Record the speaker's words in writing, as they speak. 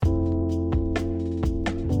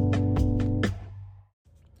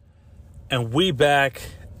And we back,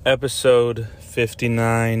 episode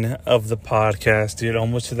 59 of the podcast, dude.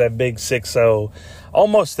 Almost to that big 6-0.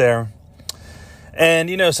 Almost there. And,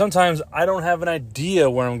 sometimes I don't have an idea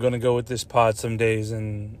where I'm going to go with this pod some days.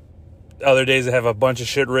 And other days I have a bunch of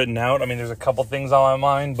shit written out. I mean, there's a couple things on my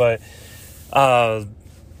mind. But, I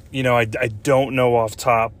don't know off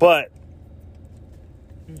top. But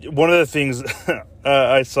one of the things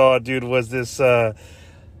I saw, dude, was this...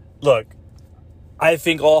 look, I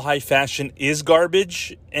think all high fashion is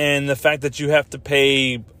garbage, and the fact that you have to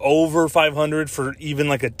pay over $500 for even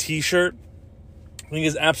like a t-shirt, I think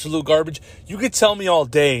is absolute garbage. You could tell me all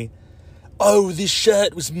day, oh, this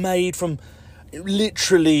shirt was made from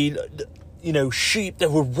literally, sheep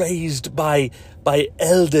that were raised by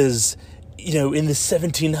elders, in the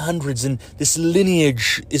 1700s, and this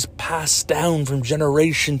lineage is passed down from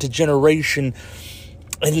generation to generation.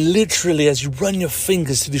 And literally, as you run your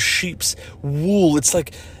fingers through the sheep's wool, it's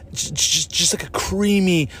like just like a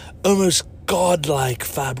creamy, almost godlike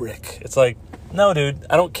fabric. It's like, no, dude,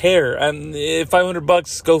 I don't care. And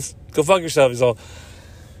 $500, go fuck yourself. He's all,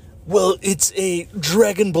 well, it's a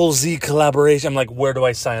Dragon Ball Z collaboration. I'm like, where do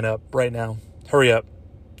I sign up right now? Hurry up,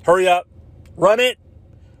 run it,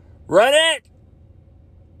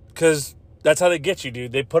 because that's how they get you,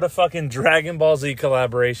 dude. They put a fucking Dragon Ball Z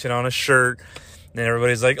collaboration on a shirt. And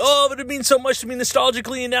everybody's like, oh, but it means so much to me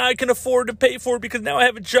nostalgically, and now I can afford to pay for it because now I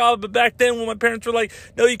have a job. But back then when my parents were like,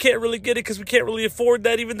 no, you can't really get it because we can't really afford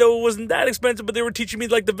that, even though it wasn't that expensive. But they were teaching me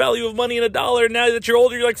like the value of money in $1. And now that you're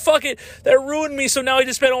older, you're like, fuck it, that ruined me. So now I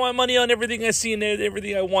just spend all my money on everything I see and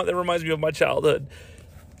everything I want that reminds me of my childhood.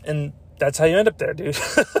 And that's how you end up there, dude.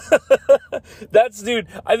 Dude,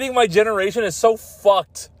 I think my generation is so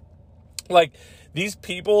fucked. Like, these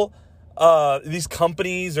people... these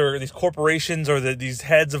companies or these corporations or these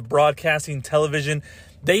heads of broadcasting television,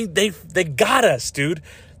 they got us, dude.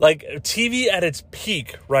 Like, TV at its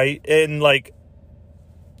peak, right? And like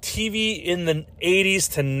TV in the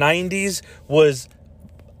 80s to 90s was,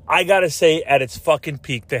 I gotta say, at its fucking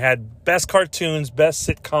peak. They had best cartoons, best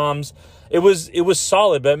sitcoms. It was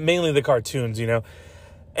solid, but mainly the cartoons,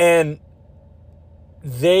 and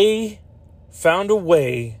they found a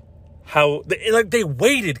way how they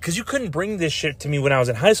waited, because you couldn't bring this shit to me when I was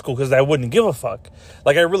in high school because I wouldn't give a fuck.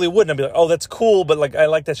 Like, I really wouldn't. I'd be like, oh, that's cool, but like, I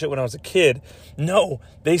liked that shit when I was a kid. No,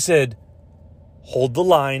 they said, hold the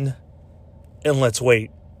line and let's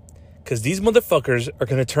wait, because these motherfuckers are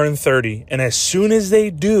going to turn 30, and as soon as they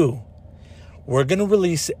do, we're going to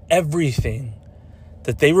release everything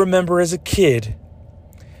that they remember as a kid,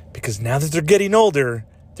 because now that they're getting older,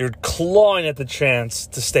 they're clawing at the chance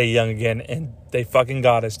to stay young again, and they fucking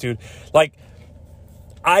got us, dude. Like,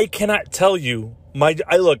 I cannot tell you,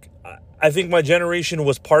 I think my generation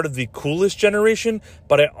was part of the coolest generation,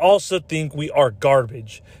 but I also think we are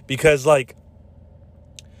garbage, because, like,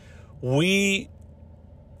 we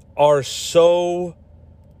are so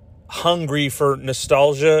hungry for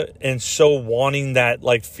nostalgia and so wanting that,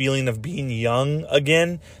 like, feeling of being young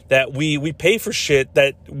again, that we pay for shit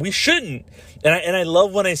that we shouldn't. And I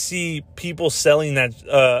love when I see people selling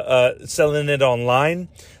that, selling it online,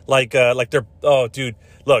 like they're, oh, dude,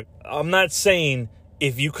 look, I'm not saying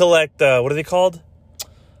if you collect, what are they called?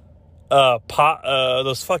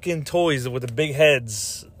 Those fucking toys with the big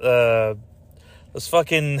heads, those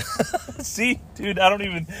fucking, see, dude, I don't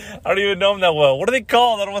even know them that well. What are they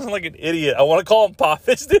called? I don't want to sound like an idiot. I want to call them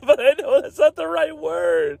poppets, dude, but I know that's not the right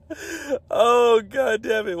word. Oh, god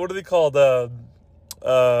damn it. What are they called?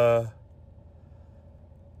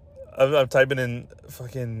 I'm typing in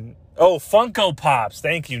fucking... Oh, Funko Pops.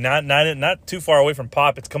 Thank you. Not too far away from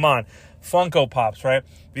Poppets. Come on. Funko Pops, right?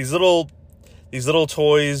 These little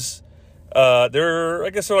toys, I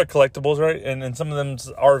guess they're like collectibles, right? And some of them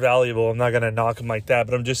are valuable. I'm not going to knock them like that.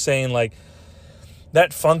 But I'm just saying, like, that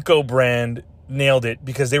Funko brand nailed it,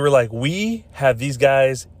 because they were like, we have these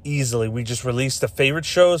guys easily. We just released the favorite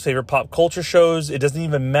shows, favorite pop culture shows. It doesn't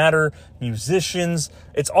even matter. Musicians.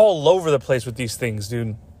 It's all over the place with these things,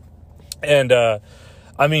 dude. And,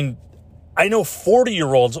 I mean, I know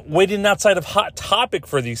 40-year-olds waiting outside of Hot Topic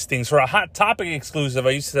for these things, for a Hot Topic exclusive.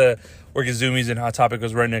 I used to work at Zumiez, and Hot Topic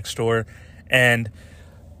was right next door. And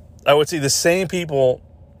I would see the same people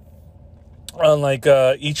on, like,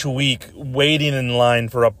 each week waiting in line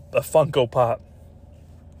for a Funko Pop.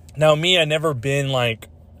 Now, me, I never been, like,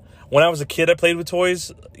 when I was a kid, I played with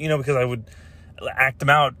toys, because I would act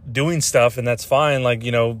them out doing stuff, and that's fine, like,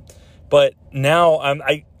 but now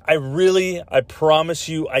I promise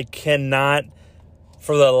you, I cannot,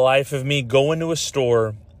 for the life of me, go into a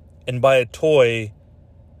store and buy a toy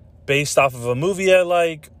based off of a movie I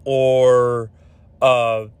like, or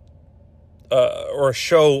or a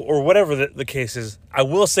show or whatever the case is, I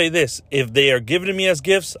will say this: if they are given to me as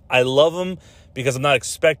gifts, I love them because I'm not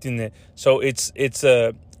expecting it. So it's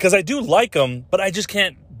because I do like them, but I just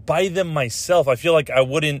can't buy them myself. I feel like I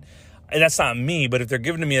wouldn't, and that's not me. But if they're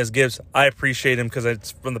given to me as gifts, I appreciate them because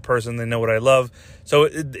it's from the person. They know what I love. So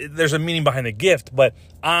there's a meaning behind the gift. But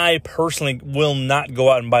I personally will not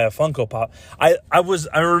go out and buy a Funko Pop. I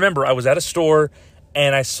remember I was at a store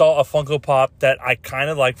and I saw a Funko Pop that I kind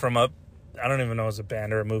of like from I don't even know if it was a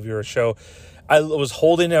band or a movie or a show. I was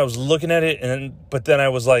holding it, I was looking at it, but then I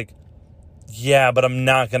was like, yeah, but I'm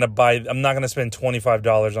not going to spend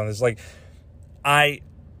 $25 on this. Like, I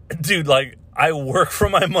work for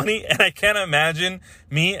my money, and I can't imagine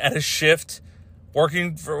me at a shift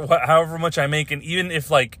working for however much I make. And even if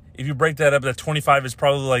you break that up, that 25 is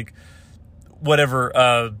probably like,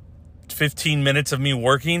 whatever, 15 minutes of me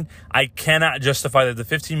working. I cannot justify that the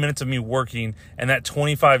 15 minutes of me working and that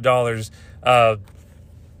 $25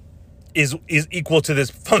 is equal to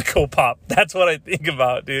this Funko Pop. That's what I think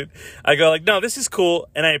about, dude. I go like, no, this is cool,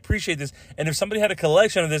 and I appreciate this. And if somebody had a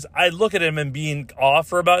collection of this, I'd look at him and being off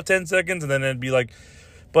for about 10 seconds, and then it'd be like,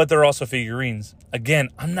 but they're also figurines. Again,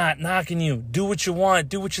 I'm not knocking you. Do what you want.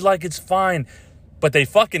 Do what you like. It's fine. But they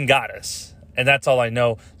fucking got us. And that's all I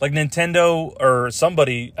know. Like Nintendo or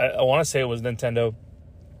somebody, I want to say it was Nintendo,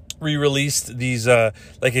 re-released these,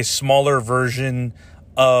 like a smaller version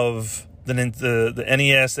of the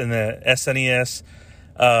NES and the SNES.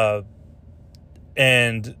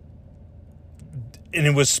 And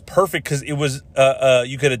it was perfect because it was,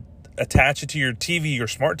 you could attach it to your TV, your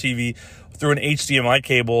smart TV, through an HDMI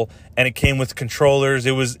cable, and it came with controllers.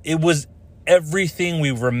 It was everything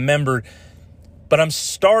we remembered. But I'm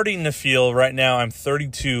starting to feel right now, I'm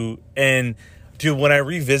 32, and dude, when I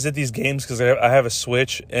revisit these games, because I have a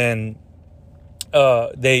Switch, and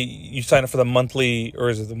you sign up for the monthly, or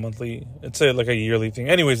is it the monthly? It's like a yearly thing.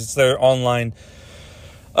 Anyways, it's their online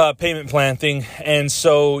payment plan thing, and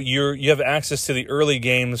so you have access to the early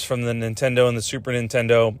games from the Nintendo and the Super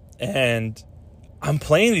Nintendo, and I'm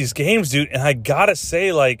playing these games, dude, and I gotta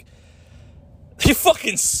say, like, they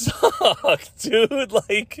fucking suck, dude.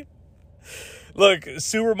 Like, look,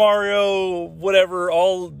 Super Mario, whatever,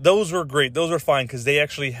 all those were great. Those were fine because they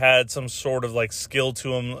actually had some sort of like skill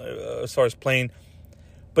to them as far as playing.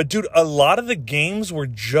 But dude, a lot of the games were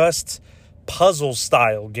just puzzle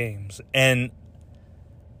style games, and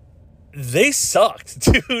they sucked,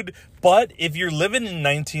 dude. But if you're living in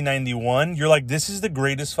 1991, you're like, this is the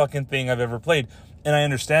greatest fucking thing I've ever played, and I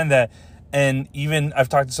understand that. And even I've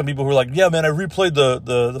talked to some people who are like, yeah, man, I replayed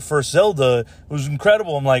the first Zelda. It was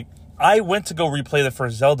incredible. I'm like, I went to go replay the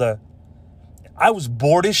first Zelda. I was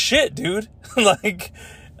bored as shit, dude. Like,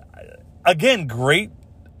 again, great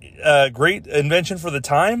invention for the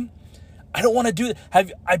time. I don't want to do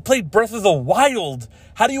that. I played Breath of the Wild.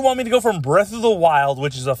 How do you want me to go from Breath of the Wild,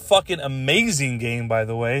 which is a fucking amazing game, by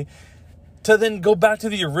the way, to then go back to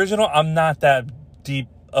the original? I'm not that deep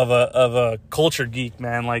of a culture geek,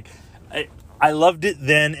 man. Like, I loved it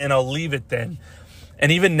then, and I'll leave it then.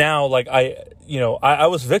 And even now, like, I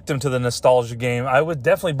was victim to the nostalgia game. I would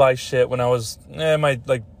definitely buy shit when I was my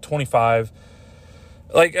 25,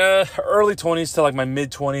 like early 20s to like my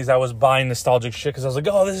mid 20s. I was buying nostalgic shit because I was like,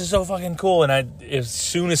 oh, this is so fucking cool. And as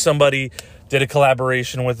soon as somebody did a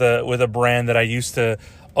collaboration with a brand that I used to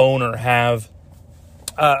own or have,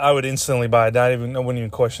 I would instantly buy it. I wouldn't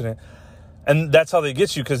even question it. And that's how they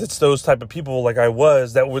get you, because it's those type of people like I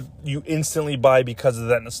was that would you instantly buy because of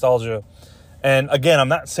that nostalgia. And again, I'm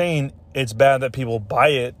not saying it's bad that people buy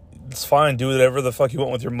it. It's fine. Do whatever the fuck you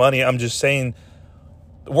want with your money. I'm just saying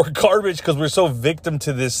we're garbage because we're so victim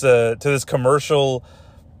to this commercial,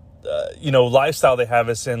 lifestyle they have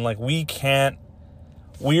us in. Like,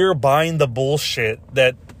 we're buying the bullshit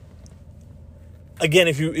that, again,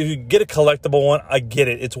 if you get a collectible one, I get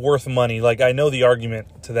it. It's worth money. Like, I know the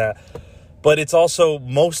argument to that. But it's also,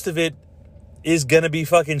 most of it is going to be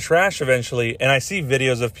fucking trash eventually. And I see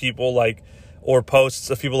videos of people like, or posts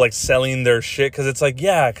of people like selling their shit, because it's like,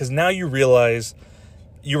 yeah, because now you realize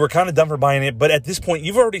you were kind of dumb for buying it, but at this point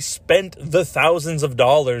you've already spent the thousands of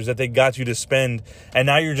dollars that they got you to spend, and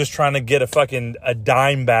now you're just trying to get a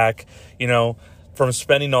dime back, from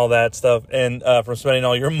spending all that stuff and from spending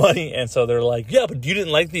all your money. And so they're like, yeah, but you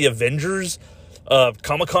didn't like the Avengers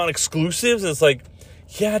Comic-Con exclusives? And it's like,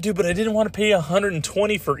 yeah, dude, but I didn't want to pay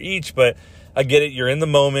 $120 for each. But I get it. You're in the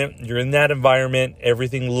moment. You're in that environment.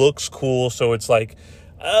 Everything looks cool. So it's like,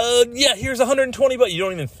 yeah, here's $120, but you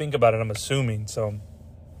don't even think about it, I'm assuming. So,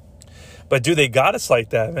 but dude, they got us like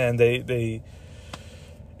that, man. They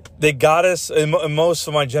they got us, and most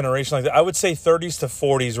of my generation, like I would say 30s to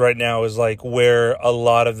 40s right now is like where a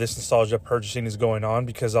lot of this nostalgia purchasing is going on,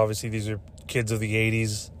 because obviously these are kids of the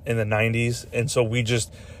 80s and the 90s, and so we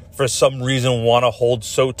just, for some reason, want to hold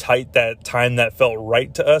so tight that time that felt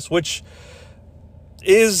right to us, which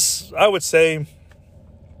is, I would say,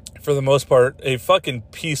 for the most part, a fucking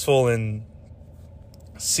peaceful and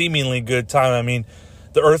seemingly good time. I mean,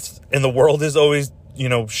 the earth and the world is always,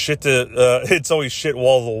 it's always shit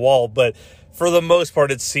wall to wall, but for the most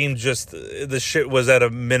part, it seemed just the shit was at a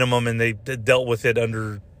minimum, and they dealt with it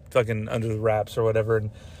under the wraps or whatever,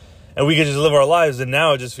 and we could just live our lives. And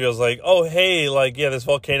now it just feels like, oh, hey, like, yeah, this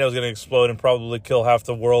volcano is going to explode and probably kill half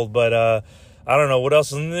the world, but I don't know what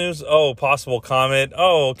else is in the news. Oh, possible comet.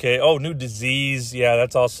 Oh, okay. Oh, new disease. Yeah,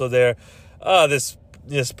 that's also there.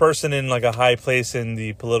 This person in like a high place in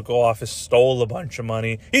the political office stole a bunch of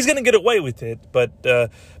money. He's going to get away with it, but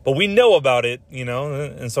we know about it,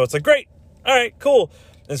 and so it's like, great. All right, cool.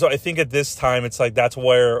 And so I think at this time, it's like, that's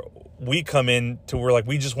where we come in to where like,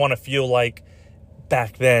 we just want to feel like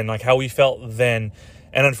back then, like how we felt then.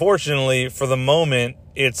 And unfortunately, for the moment,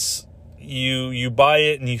 it's you buy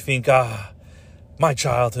it and you think, my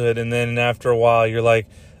childhood. And then after a while, you're like,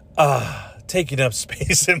 taking up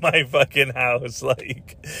space in my fucking house.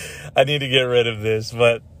 Like, I need to get rid of this.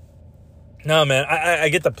 But no, man, I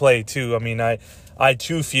get the play too. I mean, I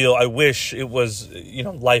too feel, I wish it was,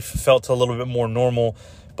 life felt a little bit more normal,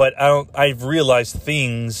 but I've realized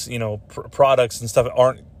things, products and stuff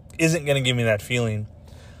isn't going to give me that feeling.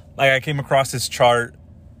 Like, I came across this chart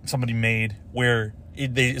somebody made where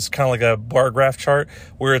it's kind of like a bar graph chart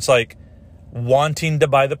where it's like wanting to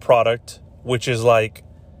buy the product, which is like,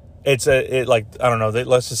 I don't know,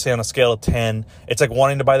 let's just say on a scale of 10, it's like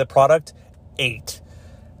wanting to buy the product, 8.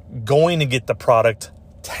 Going to get the product,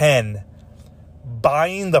 10.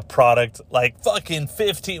 Buying the product, like fucking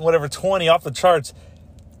 15, whatever, 20, off the charts.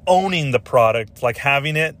 Owning the product, like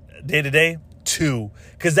having it day to day, 2.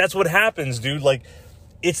 Because that's what happens, dude. Like,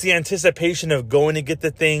 it's the anticipation of going to get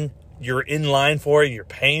the thing. You're in line for it. You're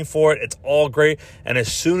paying for it. It's all great. And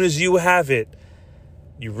as soon as you have it,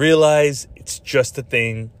 you realize it's just a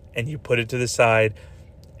thing, and you put it to the side.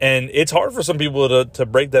 And it's hard for some people to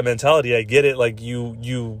break that mentality. I get it. Like,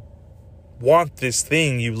 you want this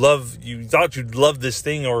thing. You thought you'd love this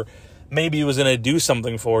thing, or maybe it was going to do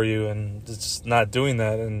something for you, and it's not doing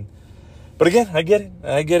that. But again, I get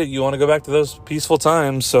it. You want to go back to those peaceful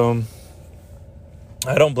times, so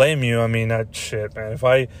I don't blame you. I mean, shit, man. If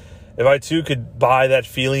I too could buy that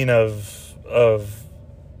feeling of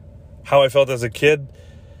how I felt as a kid,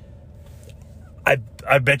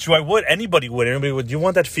 I bet you I would. Anybody would. You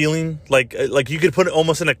want that feeling? Like you could put it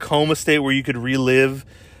almost in a coma state where you could relive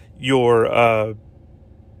your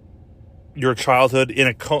childhood in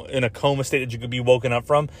a coma state that you could be woken up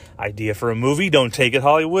from. Idea for a movie. Don't take it,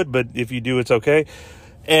 Hollywood, but if you do, it's okay.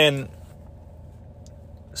 And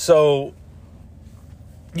so,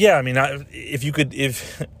 yeah, I mean,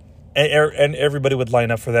 if everybody would line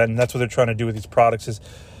up for that, and that's what they're trying to do with these products, is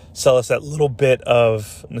sell us that little bit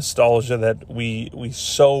of nostalgia that we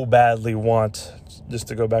so badly want, just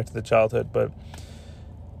to go back to the childhood. But,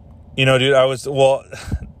 dude,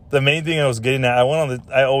 the main thing I was getting at,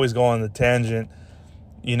 I always go on the tangent.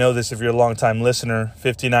 You know this if you're a long-time listener,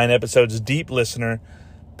 59 episodes deep listener.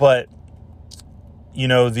 But,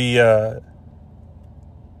 the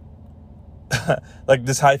like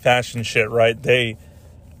this high fashion shit, right?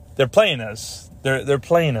 They're playing us. They're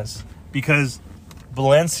playing us because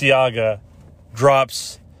Balenciaga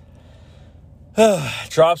drops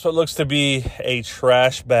what looks to be a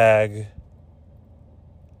trash bag.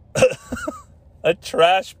 A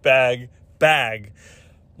trash bag.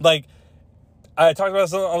 Like, I talked about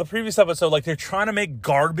this on the previous episode. Like, they're trying to make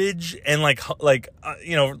garbage and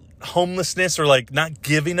homelessness or like not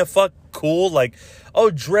giving a fuck cool. Like, oh,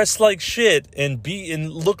 dress like shit and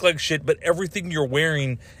look like shit, but everything you're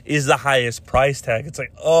wearing is the highest price tag. It's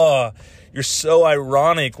like, oh, you're so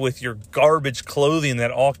ironic with your garbage clothing that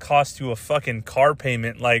all costs you a fucking car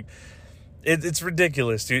payment. Like, it's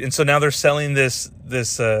ridiculous, dude. And so now they're selling this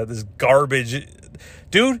garbage,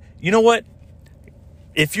 dude. You know what?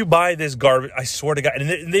 If you buy this garbage, I swear to God,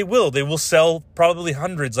 and they will sell probably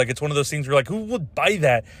hundreds. Like, it's one of those things where like, who would buy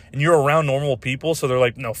that? And you're around normal people, so they're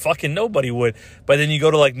like, no, fucking nobody would. But then you go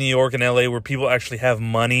to like New York and LA where people actually have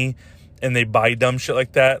money and they buy dumb shit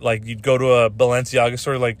like that. Like, you'd go to a Balenciaga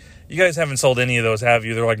store, like, you guys haven't sold any of those, have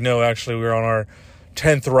you? They're like, no, actually, we're on our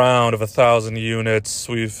 10th round of 1,000 units.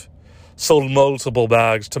 We've sold multiple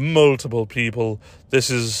bags to multiple people.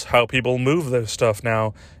 This is how people move their stuff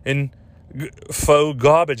now, in faux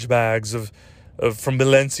garbage bags from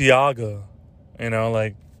Balenciaga.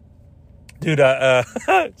 Like, Dude,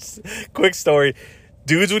 quick story.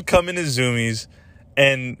 Dudes would come into Zumiez,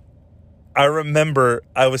 and I remember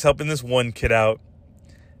I was helping this one kid out,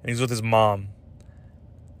 and he's with his mom.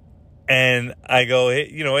 And I go,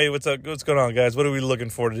 hey, what's up? What's going on, guys? What are we looking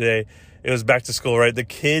for today? It was back to school, right? The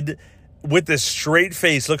kid with this straight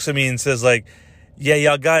face looks at me and says, like, yeah,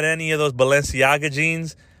 y'all got any of those Balenciaga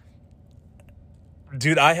jeans?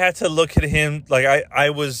 Dude, I had to look at him like I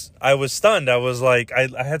was stunned. I was like,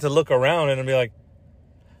 I had to look around and be like,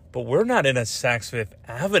 but we're not in a Saks Fifth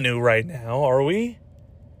Avenue right now, are we?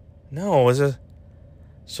 No,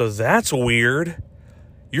 so that's weird.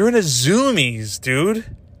 You're in a Zumiez,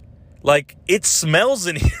 dude. Like, it smells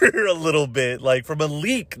in here a little bit, like from a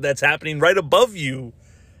leak that's happening right above you.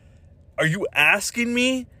 Are you asking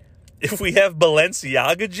me if we have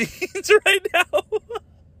Balenciaga jeans right now?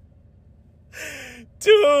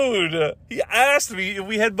 Dude, he asked me if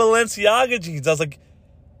we had Balenciaga jeans. I was like,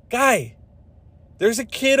 guy, there's a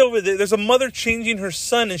kid over there. There's a mother changing her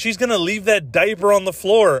son, and she's going to leave that diaper on the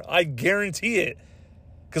floor. I guarantee it.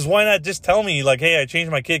 Because why not just tell me, like, hey, I changed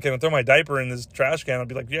my kid. Can I throw my diaper in this trash can? I'll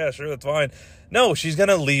be like, yeah, sure, that's fine. No, she's going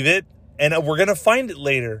to leave it, and we're going to find it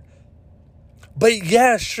later. But,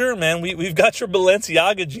 yeah, sure, man, we've got your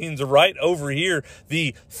Balenciaga jeans right over here.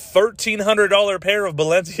 The $1,300 pair of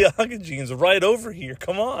Balenciaga jeans right over here.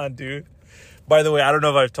 Come on, dude. By the way, I don't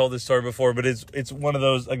know if I've told this story before, but it's one of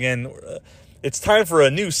those, again, it's time for a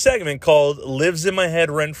new segment called Lives in My Head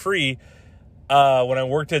Rent-Free. When I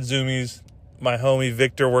worked at Zumiez, my homie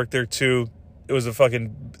Victor worked there too. It was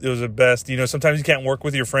the best. You know, sometimes you can't work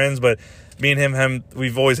with your friends, but me and him,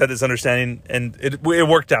 we've always had this understanding, and it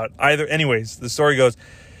worked out. Anyways, the story goes,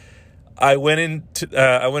 I went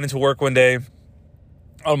into work one day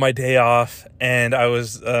on my day off, and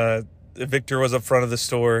Victor was up front of the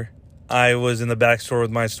store. I was in the back store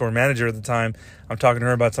with my store manager at the time. I'm talking to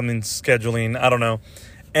her about something scheduling. I don't know.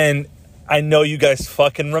 And I know you guys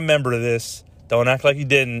fucking remember this. Don't act like you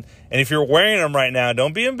didn't. And if you're wearing them right now,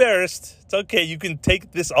 don't be embarrassed. It's okay. You can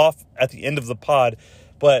take this off at the end of the pod.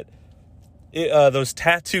 But those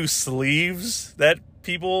tattoo sleeves that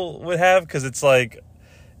people would have, because it's like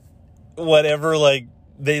whatever, like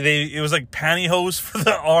it was like pantyhose for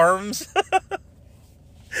the arms.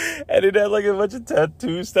 And it had like a bunch of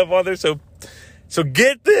tattoo stuff on there. So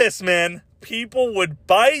get this, man. People would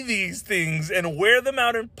buy these things and wear them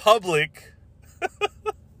out in public.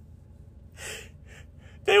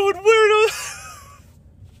 They would wear them.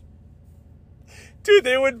 Dude,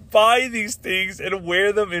 they would buy these things and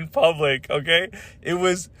wear them in public, okay? It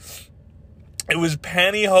was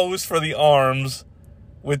pantyhose for the arms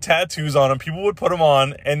with tattoos on them. People would put them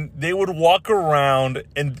on, and they would walk around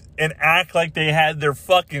and act like they had their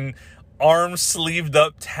fucking arms sleeved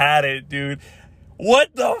up tatted, dude.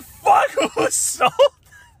 What the fuck was so...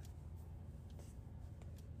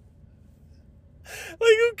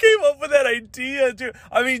 Like, who came up with that idea, dude?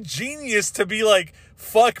 I mean, genius to be like,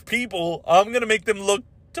 fuck people. I'm going to make them look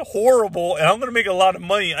horrible, and I'm going to make a lot of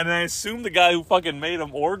money. And I assume the guy who fucking made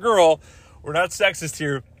them, or girl, we're not sexist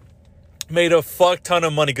here, made a fuck ton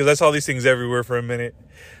of money, because I saw these things everywhere for a minute.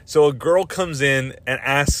 So a girl comes in and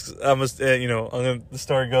asks, the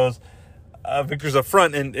story goes, Victor's up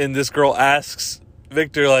front, and this girl asks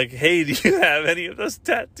Victor, like, hey, do you have any of those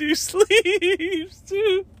tattoo sleeves,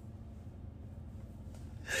 dude?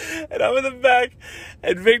 And I'm in the back,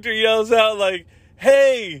 and Victor yells out, like,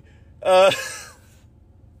 hey,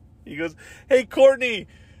 he goes, hey, Courtney,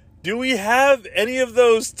 do we have any of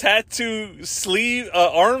those tattoo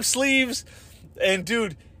arm sleeves? And,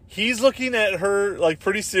 dude, he's looking at her, like,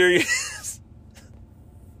 pretty serious.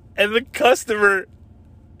 And the customer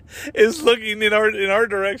is looking in our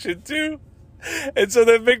direction, too. And so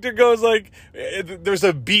then Victor goes, like, there's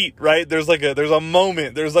a beat, right? There's a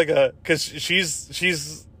moment. Because she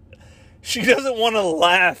doesn't want to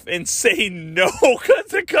laugh and say no,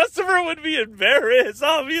 because the customer would be embarrassed,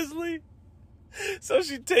 obviously. So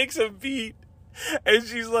she takes a beat, and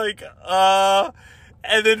she's like,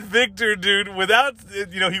 and then Victor, dude, without,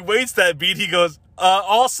 he waits that beat, he goes,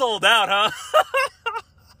 all sold out, huh?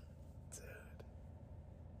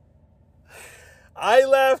 I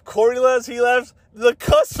laugh, Corey laughs, he laughs. The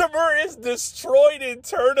customer is destroyed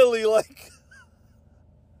internally, like,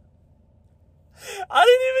 I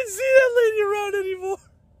didn't even see that lady around anymore.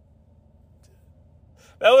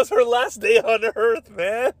 That was her last day on earth,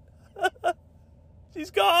 man.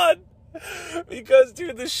 She's gone. Because,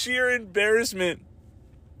 dude, the sheer embarrassment.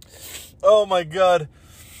 Oh, my God.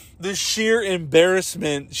 The sheer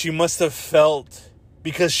embarrassment she must have felt,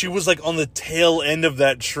 because she was, like, on the tail end of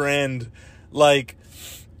that trend. Like,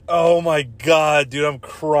 oh, my God, dude, I'm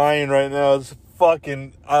crying right now. It's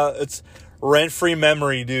fucking, it's rent-free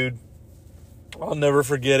memory, dude. I'll never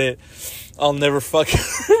forget it. I'll never fucking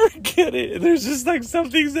forget it. There's just like some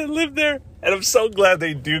things that live there. And I'm so glad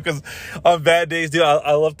they do, because on bad days, dude,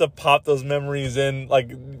 I love to pop those memories in, like,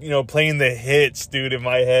 you know, playing the hits, dude, in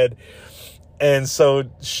my head. And so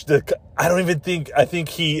I think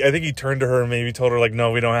he turned to her and maybe told her, like, no,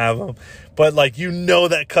 we don't have them. But, like, you know,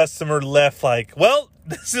 that customer left like, well,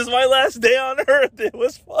 this is my last day on earth. It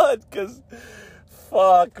was fun, because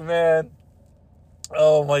fuck, man.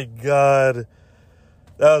 Oh my God.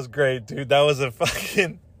 That was great, dude. That was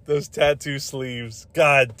those tattoo sleeves.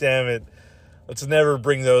 God damn it. Let's never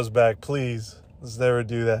bring those back, please. Let's never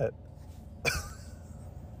do that.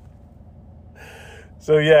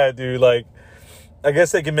 So yeah, dude, like, I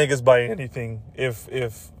guess they can make us buy anything if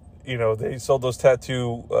you know, they sold those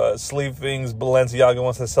tattoo sleeve things. Balenciaga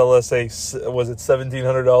wants to sell us was it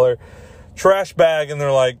 $1,700 trash bag, and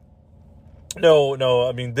they're like, no,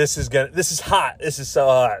 I mean, this is hot. This is so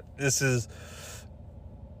hot.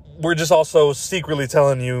 We're just also secretly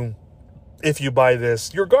telling you, if you buy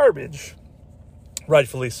this, you're garbage.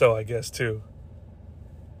 Rightfully so, I guess, too.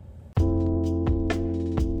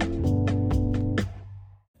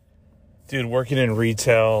 Dude, working in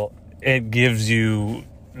retail, it gives you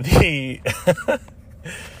the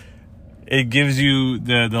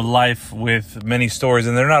life with many stories,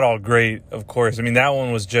 and they're not all great, of course. I mean, that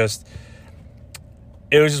one was just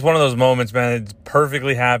one of those moments, man. It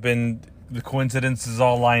perfectly happened. The coincidences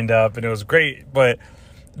all lined up, and it was great. But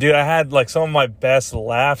dude, I had like some of my best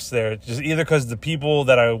laughs there, just either because the people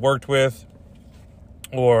that I worked with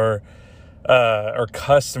or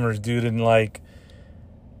customers, dude, and like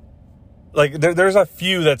there's a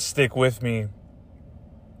few that stick with me.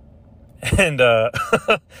 And I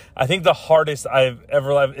think the hardest I've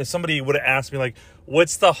ever laughed, if somebody would have asked me, like,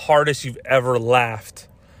 what's the hardest you've ever laughed?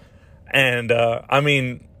 And I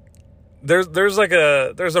mean, there's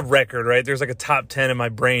a record, right? There's like a top 10 in my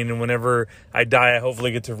brain, and whenever I die, I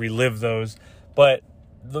hopefully get to relive those. But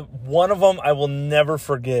one of them I will never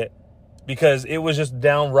forget, because it was just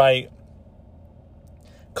downright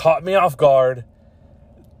caught me off guard.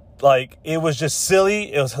 Like, it was just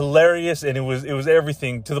silly, it was hilarious, and it was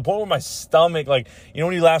everything, to the point where my stomach, like, you know,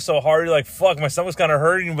 when you laugh so hard, you're like, fuck, my stomach's kind of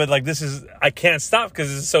hurting, but like, I can't stop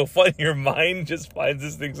because it's so funny. Your mind just finds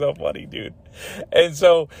this thing so funny, dude. And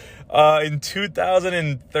so in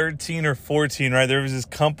 2013 or 14, right, there was this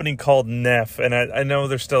company called Neff, and I know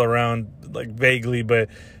they're still around, like, vaguely, but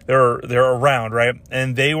they're around, right?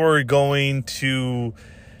 And they were going to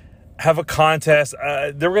have a contest.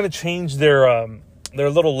 They were going to change their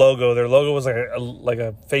little logo. Their logo was like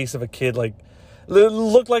a face of a kid, like, it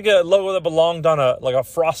looked like a logo that belonged on a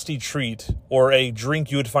frosty treat or a drink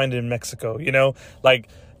you would find in Mexico, you know, like,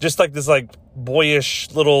 just like this, like, boyish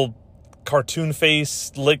little cartoon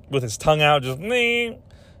face licked with his tongue out, just, you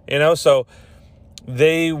know. So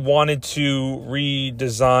they wanted to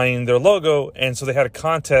redesign their logo, and so they had a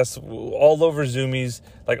contest all over Zumiez,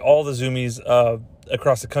 like all the Zumiez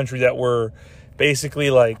across the country, that were basically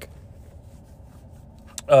like,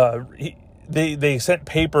 they sent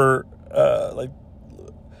paper, like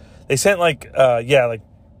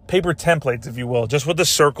paper templates, if you will, just with the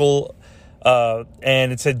circle,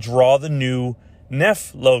 and it said, draw the new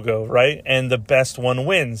Neff logo, right? And the best one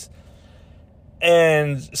wins.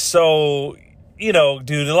 And so, you know,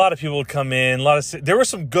 dude, a lot of people would come in, there were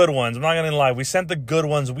some good ones. I'm not gonna lie. We sent the good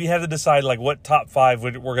ones. We had to decide, like, what top 5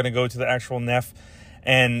 we're going to go to the actual Neff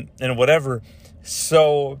and whatever.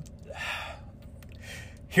 So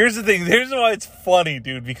here's the thing. Here's why it's funny,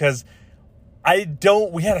 dude, because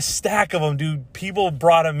we had a stack of them, dude. People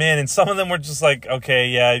brought them in, and some of them were just like, okay,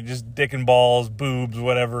 yeah, just dick and balls, boobs,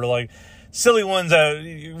 whatever, like, silly ones.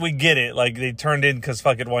 We get it. Like, they turned in because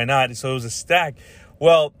fuck it, why not? So it was a stack.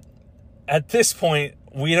 Well, at this point,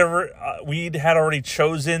 we'd had already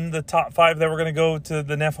chosen the top 5 that were going to go to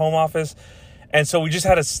the Neff home office. And so we just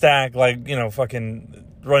had a stack, like, you know, fucking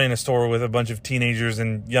running a store with a bunch of teenagers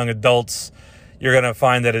and young adults. You're going to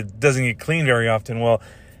find that it doesn't get cleaned very often. Well,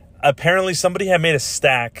 apparently somebody had made a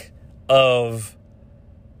stack of,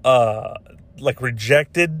 like,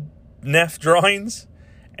 rejected Neff drawings,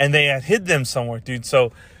 and they had hid them somewhere, dude.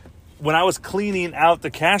 So when I was cleaning out the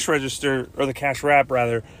cash register, or the cash wrap,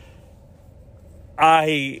 rather,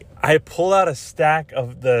 I pull out a stack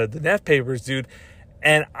of the Neff papers, dude,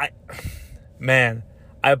 and I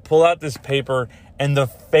pull out this paper, and the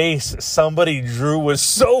face somebody drew was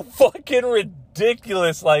so fucking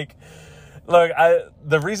ridiculous. Like, look,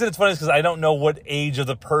 the reason it's funny is because I don't know what age of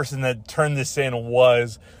the person that turned this in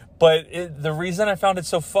was, but the reason I found it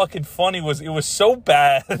so fucking funny was it was so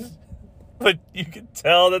bad, but you could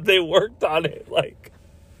tell that they worked on it. Like,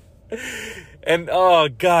 And oh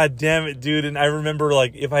god damn it, dude. And I remember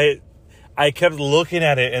like if I kept looking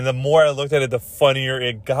at it, and the more I looked at it, the funnier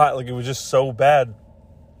it got. Like it was just so bad.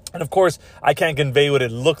 And of course, I can't convey what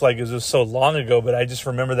it looked like. It was just so long ago, but I just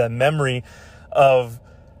remember that memory of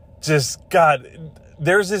just God.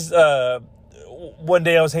 There's this one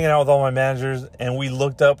day I was hanging out with all my managers, and we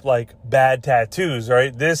looked up like bad tattoos,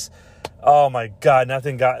 right? Oh my god,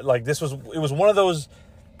 nothing got like this was. It was one of those.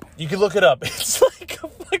 You can look it up. It's like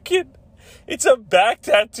it's a back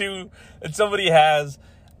tattoo that somebody has,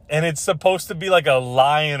 and it's supposed to be like a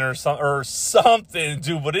lion or something,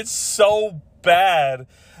 dude. But it's so bad.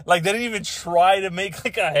 Like they didn't even try to make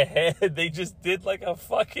like a head. They just did like a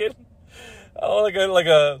fucking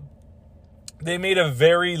They made a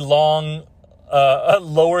very long a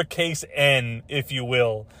lowercase n, if you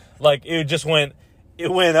will. Like it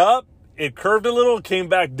went up. It curved a little, came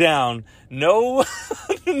back down. No,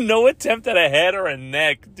 no attempt at a head or a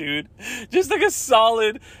neck, dude. Just like a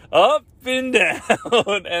solid up and down.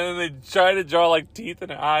 And then they try to draw like teeth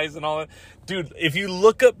and eyes and all that. Dude, if you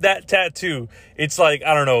look up that tattoo, it's like,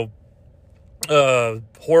 I don't know,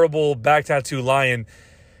 horrible back tattoo lion.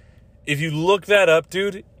 If you look that up,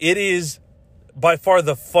 dude, it is by far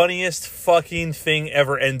the funniest fucking thing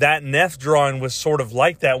ever. And that Neff drawing was sort of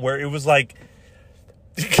like that, where it was like...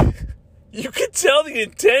 You could tell the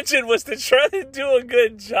intention was to try to do a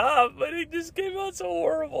good job, but it just came out so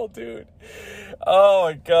horrible, dude. Oh,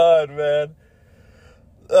 my God, man.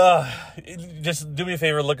 Just do me a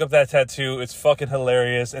favor, look up that tattoo. It's fucking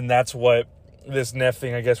hilarious, and that's what this Neff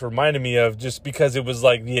thing, I guess, reminded me of, just because it was,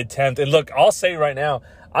 like, the attempt. And look, I'll say right now,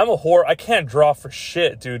 I can't draw for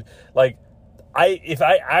shit, dude. Like, if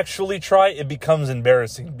I actually try, it becomes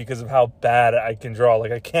embarrassing because of how bad I can draw.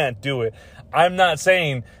 Like, I can't do it. I'm not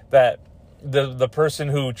saying that the person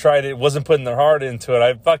who tried it wasn't putting their heart into it.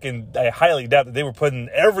 I highly doubt that they were putting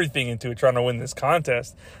everything into it trying to win this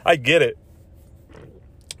contest. I get it.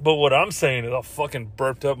 But what I'm saying is, I fucking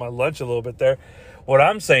burped up my lunch a little bit there. What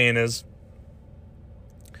I'm saying is,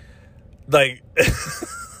 like,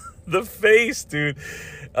 the face, dude.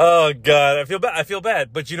 Oh, God. I feel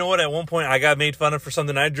bad. But you know what? At one point, I got made fun of for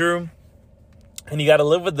something I drew. And you got to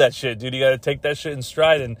live with that shit, dude. You got to take that shit in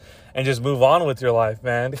stride and just move on with your life,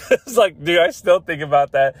 man. It's like, dude, I still think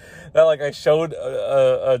about that. That, like, I showed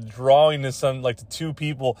a drawing to two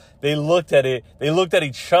people. They looked at it. They looked at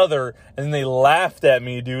each other, and then they laughed at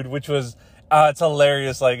me, dude, which was, it's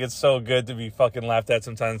hilarious. Like, it's so good to be fucking laughed at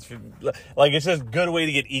sometimes. Like, it's just a good way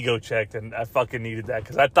to get ego checked, and I fucking needed that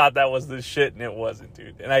because I thought that was the shit, and it wasn't,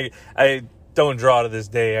 dude. And I don't draw to this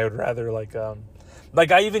day. I would rather, like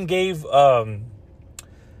I even gave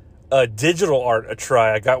digital art a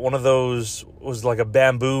try. I got one of those, was like a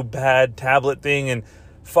bamboo pad tablet thing, and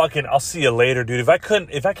fucking, I'll see you later, dude. If I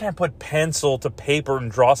can't put pencil to paper and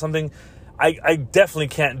draw something, I definitely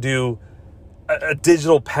can't do a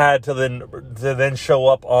digital pad to then show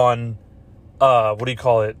up on what do you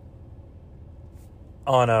call it,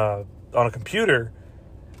 on a computer.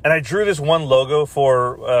 And I drew this one logo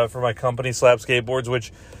for my company, Slab Skateboards,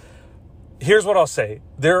 which, here's what I'll say.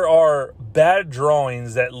 There are bad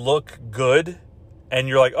drawings that look good, and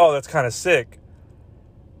you're like, oh, that's kind of sick.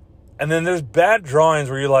 And then there's bad drawings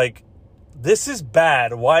where you're like, this is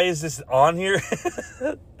bad. Why is this on here?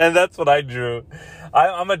 And that's what I drew.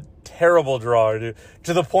 I'm a terrible drawer, dude.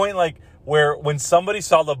 To the point, like, where when somebody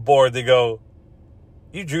saw the board, they go,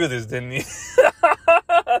 you drew this, didn't you?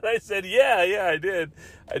 And I said, yeah, I did.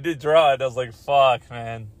 I did draw it. I was like, fuck,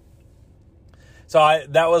 man. So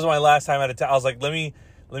that was my last time at I was like, let me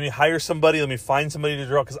hire somebody, let me find somebody to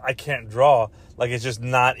draw, because I can't draw. Like, it's just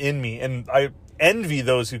not in me. And I envy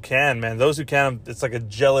those who can, man. Those who can, it's like I'm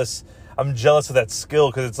jealous of that skill,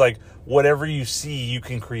 because it's like whatever you see, you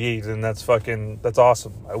can create, and that's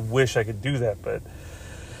awesome. I wish I could do that, but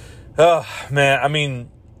oh man, I mean,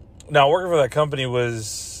 now working for that company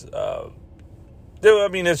was,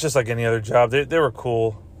 it's just like any other job. They were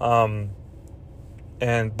cool, but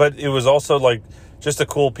it was also like just the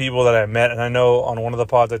cool people that I met. And I know on one of the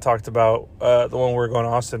pods I talked about, the one we were going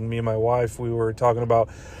to Austin, me and my wife, we were talking about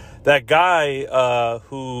that guy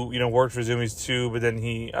who, worked for Zumiez too, but then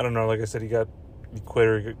I don't know, like I said, he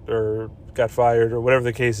quit or got fired or whatever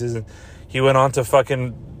the case is. And he went on to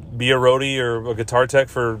fucking be a roadie or a guitar tech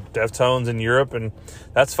for Deftones in Europe. And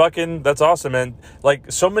that's awesome. And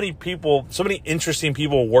like so many interesting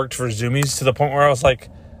people worked for Zumiez, to the point where I was like,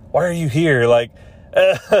 why are you here? Like,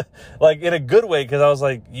 like in a good way, because I was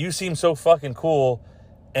like, you seem so fucking cool,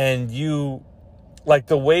 and you, like,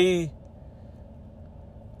 the way,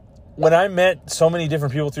 when I met so many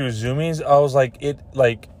different people through Zumiez, I was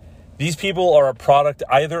like, these people are a product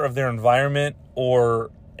either of their environment or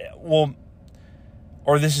well,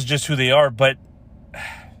 or this is just who they are, but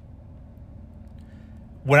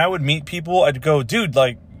when I would meet people, I'd go, dude,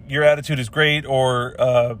 like, your attitude is great, or,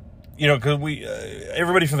 because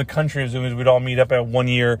everybody from the country of Zumiez, we'd all meet up at 1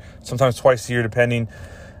 year, sometimes twice a year, depending.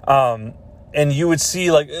 And you would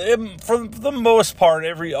see, like, for the most part,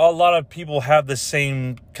 a lot of people have the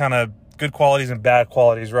same kind of good qualities and bad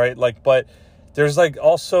qualities, right? Like, but there's, like,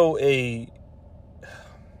 also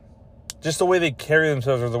just the way they carry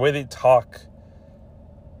themselves or the way they talk.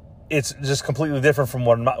 It's just completely different from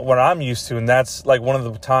what I'm used to. And that's, like, one of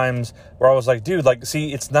the times where I was like, dude, like,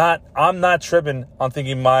 see, I'm not tripping on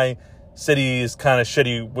thinking my city is kind of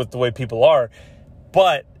shitty with the way people are,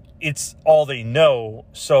 but it's all they know.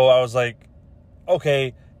 So I was like,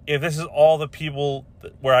 okay, if this is all the people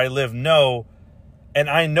where I live know, and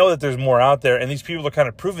I know that there's more out there, and these people are kind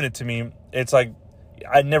of proving it to me, it's like,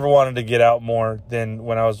 I never wanted to get out more than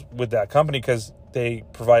when I was with that company, because they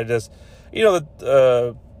provided us,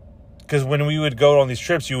 because when we would go on these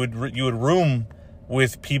trips, you would room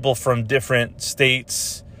with people from different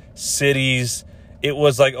states, cities. It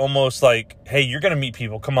was like almost like, hey, you're gonna meet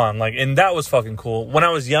people, come on, like, and that was fucking cool. When I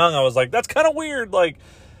was young, I was like, that's kind of weird, like,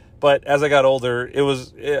 but as I got older,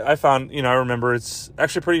 I found, I remember it's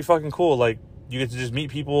actually pretty fucking cool. Like, you get to just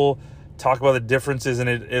meet people, talk about the differences, and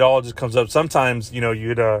it all just comes up. Sometimes,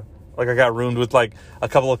 you'd like, I got roomed with like a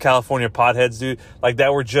couple of California potheads, dude, like,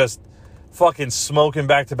 that were just fucking smoking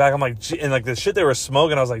back to back. I'm like, and like the shit they were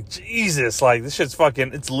smoking, I was like, Jesus, like, this shit's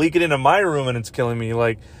fucking, it's leaking into my room and it's killing me.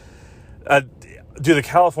 Like, dude, the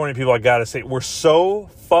California people, I gotta say, were so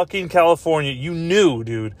fucking California. You knew,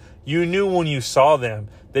 dude. You knew when you saw them.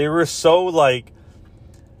 They were so like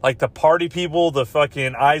the party people, the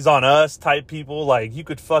fucking eyes on us type people. Like, you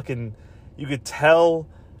could tell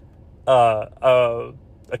a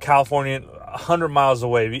Californian 100 miles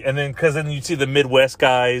away. And then, because then you'd see the Midwest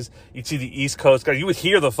guys, you'd see the East Coast guys. You would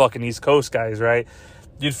hear the fucking East Coast guys, right?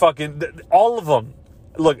 You'd fucking, all of them.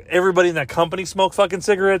 Look, everybody in that company smoked fucking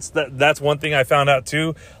cigarettes. That's one thing I found out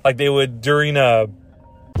too. Like, they would, during the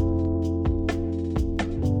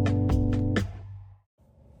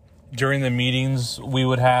meetings we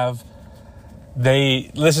would have,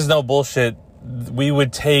 this is no bullshit, we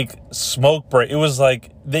would take smoke break. It was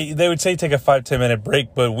like, they would say take a 5-10 minute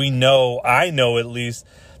break, but I know at least,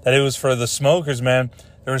 that it was for the smokers, man.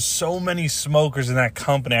 There were so many smokers in that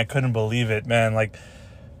company, I couldn't believe it, man. Like,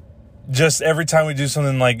 just every time we do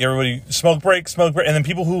something, like, everybody, smoke break, and then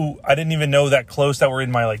people who I didn't even know that close, that were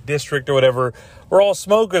in my, like, district or whatever, were all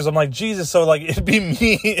smokers. I'm like, Jesus, so, like, it'd be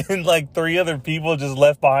me and, like, 3 other people just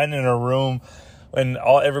left behind in a room, and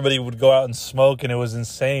everybody would go out and smoke, and it was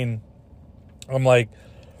insane. I'm like,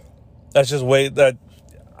 that's just to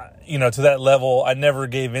that level, I never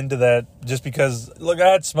gave into that, just because, look, I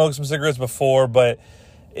had smoked some cigarettes before, but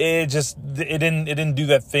it didn't do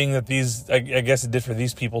that thing that these, I guess it did for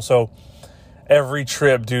these people. So every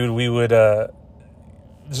trip, dude, we would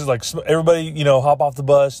just like, everybody, hop off the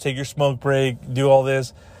bus, take your smoke break, do all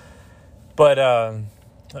this. But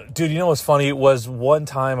dude, what's funny? It was one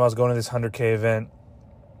time I was going to this 100K event.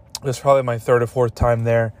 It was probably my 3rd or 4th time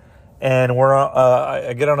there, and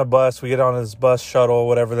I get on a bus. We get on this bus shuttle,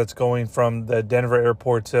 whatever, that's going from the Denver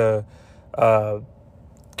airport to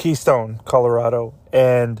Keystone, Colorado.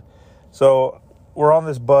 And so we're on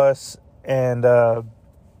this bus, and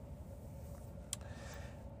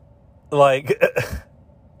like,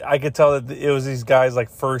 I could tell that it was these guys, like,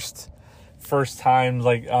 first time,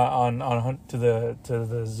 like, on to the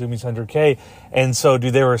Zumiez 100K. And so,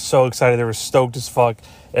 dude, they were so excited, they were stoked as fuck,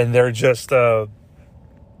 and they're just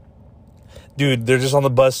dude, they're just on the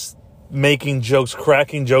bus making jokes,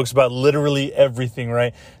 cracking jokes about literally everything,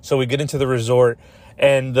 right? So we get into the resort,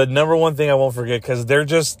 and the number one thing I won't forget, because they're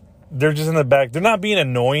just in the back. They're not being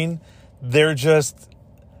annoying. They're just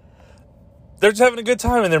having a good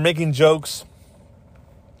time, and they're making jokes.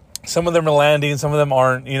 Some of them are landing, some of them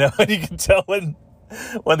aren't, and you can tell when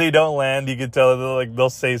they don't land, you can tell they'll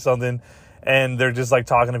say something, and they're just, like,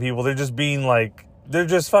 talking to people. They're just being, like, they're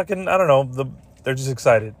just fucking, I don't know, they're just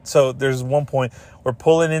excited. So there's one point, we're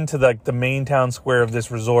pulling into, like, the main town square of this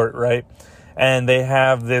resort, right? And they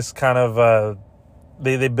have this kind of,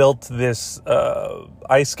 they built this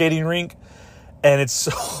ice skating rink, and it's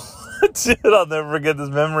so, dude, I'll never forget this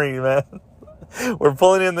memory, man. We're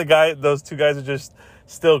pulling in those 2 guys are just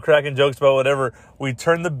still cracking jokes about whatever. We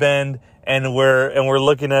turn the bend, and we're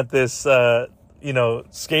looking at this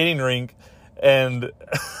skating rink, and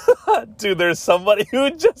dude, there's somebody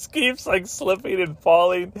who just keeps, like, slipping and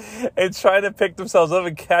falling and trying to pick themselves up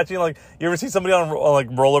and catching, like, you ever see somebody on like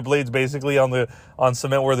rollerblades, basically on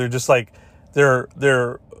cement, where they're just like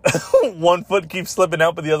they're one foot keeps slipping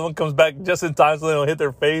out, but the other one comes back just in time so they don't hit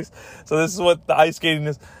their face. So this is what the ice skating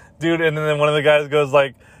is, dude. And then one of the guys goes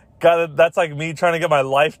like, God, that's like me trying to get my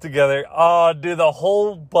life together. Oh, dude, the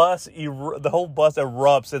whole bus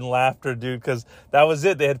erupts in laughter, dude, because that was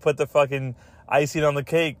it. They had put the fucking icing on the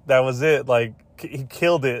cake. That was it. Like, he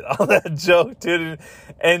killed it on that joke, dude.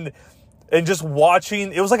 And just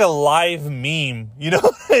watching, it was like a live meme. You know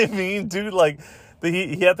what I mean, dude? Like,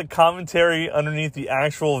 he had the commentary underneath the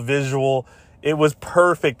actual visual. It was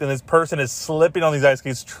perfect, and this person is slipping on these ice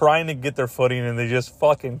skates, trying to get their footing, and they just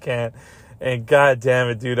fucking can't. And god damn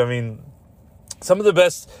it, dude. I mean, some of the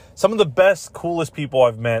best, coolest people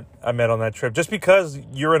I met on that trip. Just because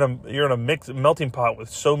you're in a melting pot with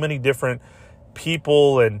so many different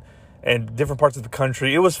people and different parts of the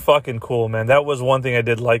country. It was fucking cool, man. That was one thing I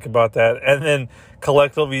did like about that. And then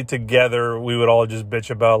collectively together, we would all just bitch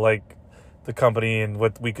about like the company and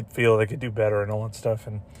what we could feel they could do better and all that stuff.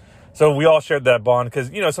 And so we all shared that bond because,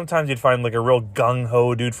 you know, sometimes you'd find like a real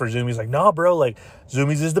gung-ho dude for Zumiez. Like, nah, bro, like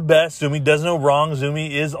Zumiez is the best. Zumi does no wrong. Zumi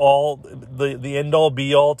is all the end-all,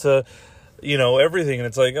 be-all to, you know, everything. And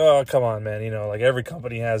it's like, oh, come on, man. You know, like every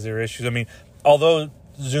company has their issues. I mean, although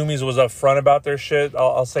Zumiez was upfront about their shit,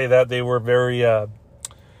 I'll say that they were very,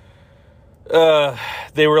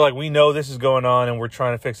 they were like, we know this is going on and we're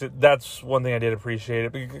trying to fix it. That's one thing I did appreciate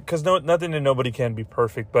it because nothing and nobody can be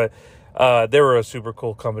perfect, but they were a super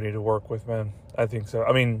cool company to work with, man. I think so.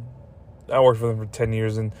 I mean, I worked for them for 10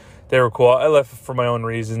 years and they were cool. I left for my own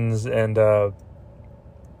reasons and,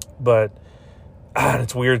 but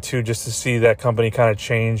it's weird too, just to see that company kind of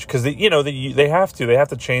change because they have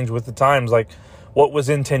to change with the times. Like what was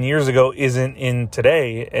in 10 years ago isn't in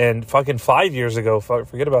today, and fucking 5 years ago,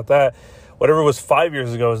 forget about that. Whatever was 5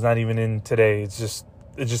 years ago is not even in today. It's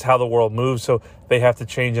just how the world moves. So they have to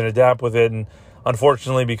change and adapt with it. And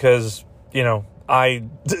unfortunately, because, you know, I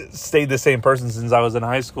stayed the same person since I was in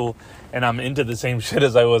high school and I'm into the same shit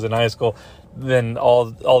as I was in high school, then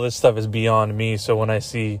all this stuff is beyond me. So when I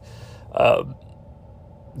see,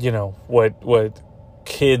 you know, what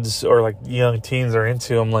kids or like young teens are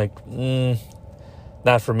into, I'm like,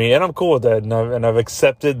 not for me. And I'm cool with that. And I've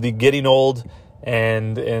accepted the getting old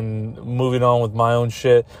and moving on with my own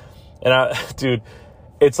shit. And dude,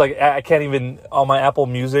 it's like I can't even on my Apple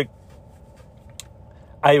Music.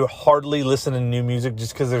 I hardly listen to new music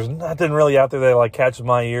just because there's nothing really out there that like catches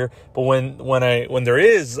my ear. But when there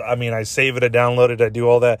is, I mean, I save it, I download it, I do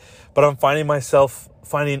all that. But I'm finding myself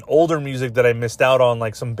finding older music that I missed out on,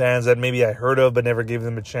 like some bands that maybe I heard of but never gave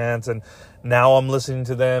them a chance, and now I'm listening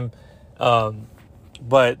to them.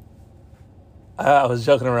 But I was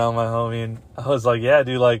joking around with my homie, and I was like, yeah,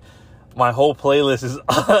 dude, like my whole playlist is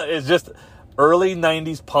is just early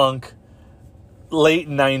 90s punk, late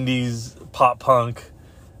 90s pop punk,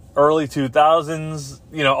 early 2000s,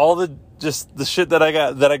 you know, all the shit that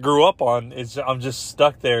I grew up on. I'm just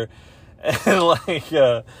stuck there. And like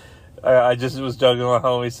I just was joking with my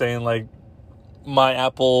homie saying like my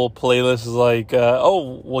Apple playlist is like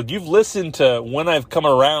oh well, you've listened to When I've Come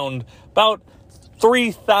Around about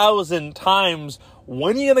 3,000 times.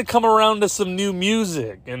 When are you gonna come around to some new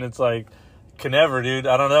music? And it's like, can never, dude.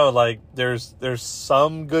 I don't know. Like there's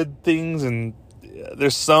some good things and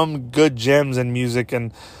there's some good gems in music,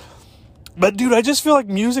 but dude, I just feel like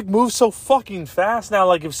music moves so fucking fast now.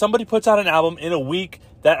 Like if somebody puts out an album in a week,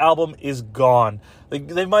 that album is gone. Like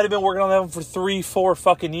they might have been working on that album for 3-4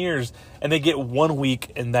 fucking years, and they get 1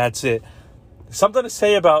 week and that's it. Something to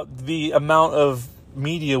say about the amount of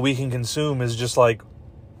media we can consume is just like,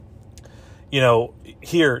 you know,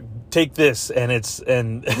 here, take this and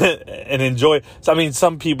and enjoy. So I mean,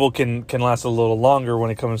 some people can last a little longer when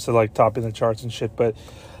it comes to like topping the charts and shit, but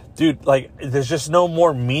dude, like there's just no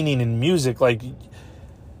more meaning in music. Like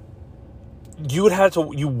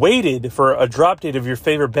you waited for a drop date of your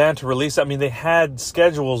favorite band to release. I mean, they had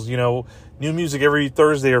schedules, you know, new music every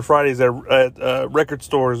Thursday or Fridays at record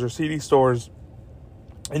stores or CD stores,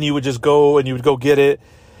 and you would just go and you would go get it.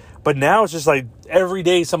 But now it's just like every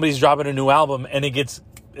day somebody's dropping a new album, and it's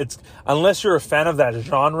unless you're a fan of that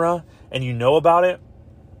genre and you know about it,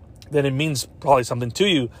 then it means probably something to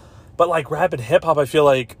you. But like rap and hip hop, I feel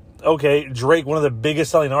like, okay, Drake, one of the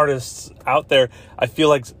biggest selling artists out there, I feel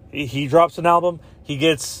like he drops an album, he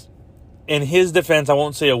gets, in his defense, I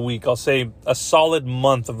won't say a week, I'll say a solid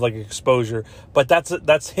month of like exposure. But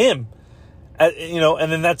that's him, you know.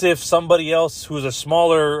 And then that's if somebody else who's a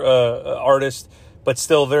smaller artist but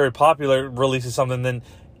still very popular releases something, then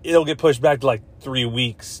it'll get pushed back to like 3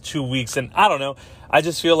 weeks, 2 weeks. And I don't know. I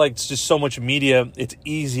just feel like it's just so much media. It's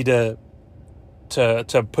easy to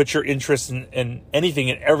put your interest in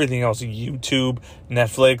anything and everything else. YouTube,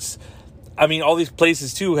 Netflix. I mean, all these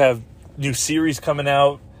places, too, have new series coming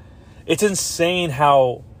out. It's insane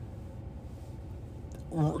how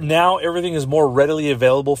now everything is more readily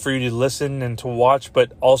available for you to listen and to watch,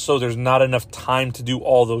 but also there's not enough time to do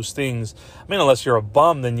all those things. I mean, unless you're a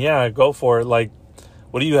bum, then yeah, go for it. Like,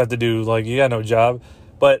 what do you have to do? Like, you got no job.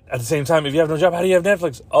 But at the same time, if you have no job, how do you have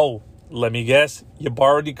Netflix? Oh, let me guess. You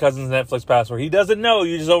borrowed your cousin's Netflix password. He doesn't know.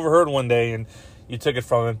 You just overheard one day and you took it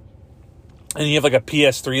from him. And you have like a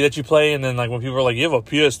PS3 that you play. And then like when people are like, you have a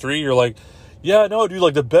PS3? You're like, yeah, no, dude,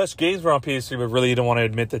 like the best games were on PS3. But really you don't want to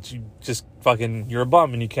admit that you just fucking, you're a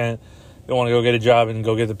bum and you don't want to go get a job and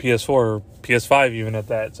go get the PS4 or PS5 even at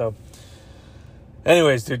that. So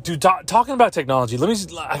anyways, dude, talking about technology, I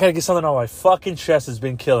got to get something on my fucking chest that's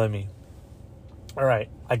been killing me. All right,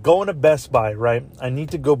 I go into Best Buy, right? I need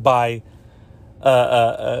to go buy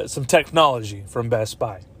some technology from Best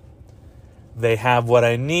Buy. They have what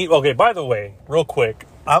I need. Okay, by the way, real quick,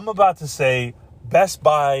 I'm about to say Best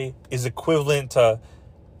Buy is equivalent to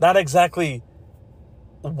not exactly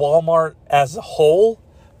Walmart as a whole,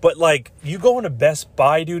 but like you go into Best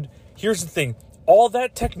Buy, dude, here's the thing. All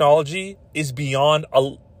that technology is beyond,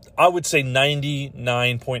 I would say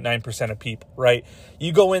 99.9% of people, right?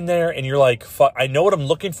 You go in there and you're like, fuck, I know what I'm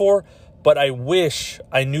looking for, but I wish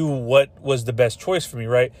I knew what was the best choice for me,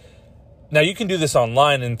 right? Now, you can do this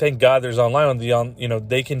online, and thank God there's online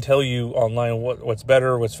they can tell you online what's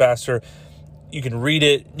better, what's faster. You can read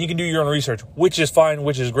it. You can do your own research, which is fine,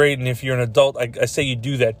 which is great. And if you're an adult, I say you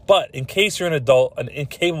do that. But in case you're an adult, an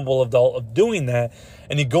incapable adult of doing that,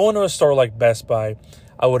 and you go into a store like Best Buy,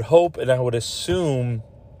 I would hope and I would assume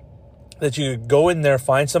that you go in there,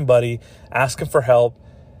 find somebody, ask them for help,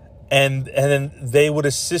 and then they would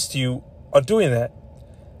assist you on doing that.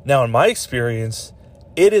 Now, in my experience,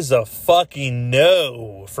 it is a fucking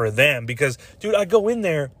no for them because, dude, I go in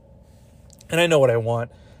there and I know what I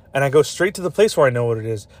want. And I go straight to the place where I know what it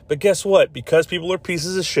is. But guess what? Because people are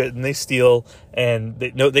pieces of shit and they steal and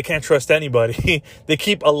they can't trust anybody, they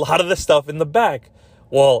keep a lot of the stuff in the back.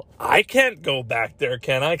 Well, I can't go back there,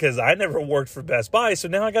 can I? Because I never worked for Best Buy. So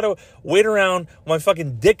now I got to wait around with my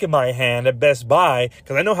fucking dick in my hand at Best Buy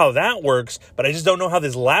because I know how that works, but I just don't know how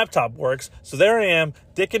this laptop works. So there I am,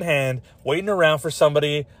 dick in hand, waiting around for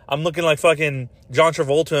somebody. I'm looking like fucking John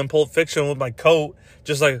Travolta in Pulp Fiction with my coat.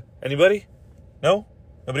 Just like, anybody? No?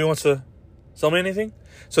 Nobody wants to sell me anything?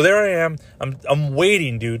 So there I am. I'm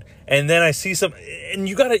waiting, dude. And then I see some, and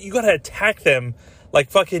you gotta attack them like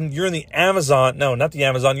fucking, you're in the Amazon. No, not the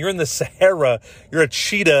Amazon. You're in the Sahara. You're a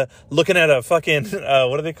cheetah looking at a fucking,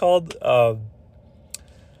 what are they called?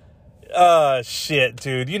 Shit,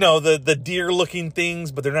 dude. You know, the deer-looking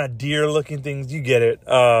things, but they're not deer-looking things. You get it.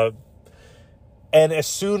 And as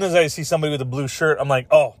soon as I see somebody with a blue shirt, I'm like,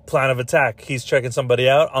 oh, plan of attack. He's checking somebody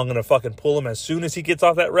out. I'm going to fucking pull him as soon as he gets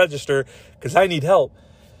off that register because I need help.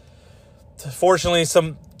 Fortunately,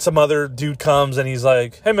 some other dude comes and he's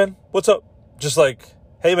like, hey, man, what's up? Just like,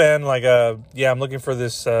 hey, man, like, yeah, I'm looking for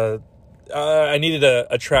this. I needed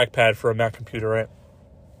a trackpad for a Mac computer, right?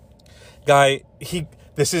 Guy,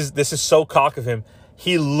 this is so cock of him.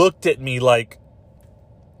 He looked at me like,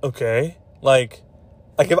 okay, like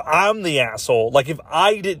if I'm the asshole, like if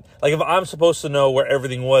I'm supposed to know where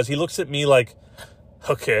everything was, he looks at me like,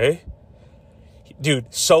 okay.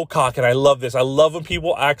 Dude, so cock, and I love this. I love when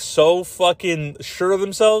people act so fucking sure of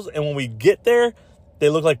themselves, and when we get there, they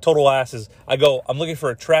look like total asses. I go, I'm looking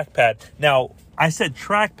for a trackpad. Now, I said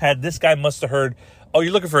trackpad. This guy must have heard, oh,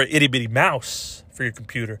 you're looking for an itty-bitty mouse for your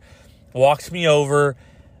computer. Walks me over,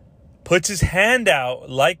 puts his hand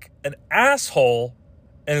out like an asshole,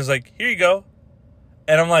 and is like, here you go.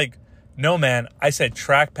 And I'm like, no, man, I said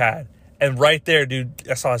trackpad. And right there, dude,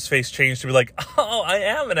 I saw his face change to be like, oh, I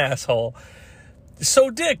am an asshole. So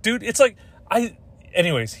dick, dude. It's like,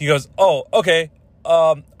 anyways, he goes, oh, okay.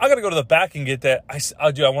 I got to go to the back and get that. I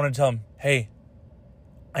want to tell him, hey,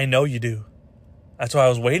 I know you do. That's why I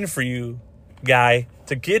was waiting for you, guy,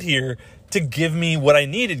 to get here to give me what I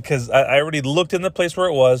needed. Because I already looked in the place where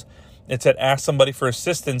it was. It said, ask somebody for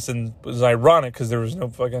assistance. And it was ironic because there was no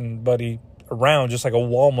fucking buddy around, just like a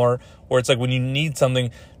Walmart, where it's like when you need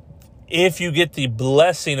something, if you get the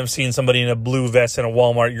blessing of seeing somebody in a blue vest in a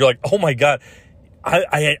Walmart, you're like, oh my God,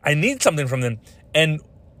 I need something from them. And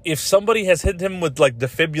if somebody has hit him with like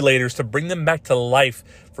defibrillators to bring them back to life,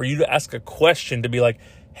 for you to ask a question to be like,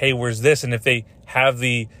 hey, where's this? And if they have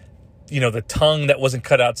the tongue that wasn't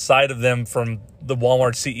cut outside of them from the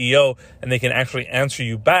Walmart CEO, and they can actually answer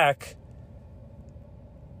you back,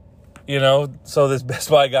 so this Best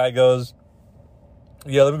Buy guy goes,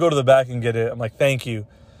 yeah, let me go to the back and get it. I'm like, thank you.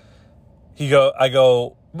 I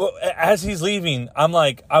go, well, as he's leaving,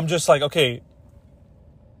 I'm just like, okay,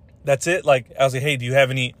 That's it. Like, I was like, hey, do you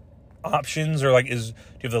have any options? Or like, do you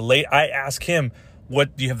have the late? I ask him, do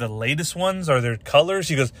you have the latest ones? Are there colors?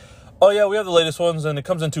 He goes, oh yeah, we have the latest ones, and it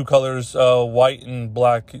comes in 2 colors, white and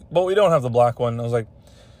black. But we don't have the black one. I was like,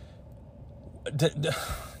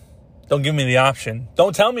 don't give me the option.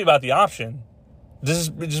 Don't tell me about the option.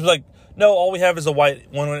 Just like, no, all we have is a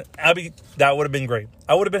white one. That would have been great.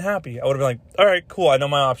 I would have been happy. I would have been like, all right, cool. I know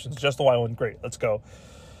my options. Just the white one. Great. Let's go.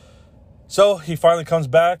 So he finally comes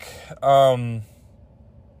back. I'm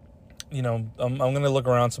going to look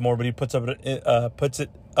around some more, but he puts it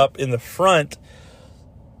up in the front.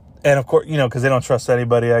 And of course, because they don't trust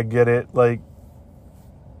anybody. I get it. Like,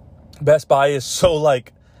 Best Buy is so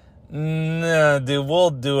like, nah, dude,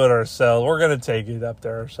 we'll do it ourselves. We're going to take it up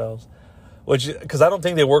there ourselves. Because I don't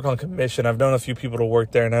think they work on commission. I've known a few people to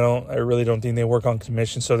work there, and I really don't think they work on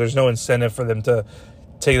commission. So there's no incentive for them to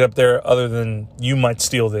take it up there other than you might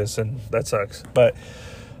steal this, and that sucks. But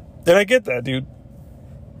then I get that, dude.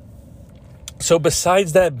 So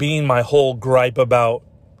besides that being my whole gripe about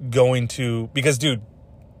going to, because dude,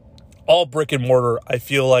 all brick and mortar I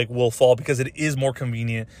feel like will fall because it is more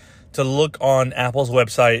convenient to look on Apple's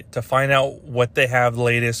website to find out what they have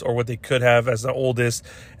latest or what they could have as the oldest,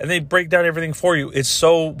 and they break down everything for you. It's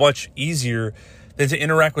so much easier than to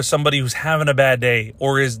interact with somebody who's having a bad day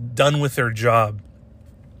or is done with their job.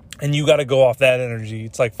 And you got to go off that energy.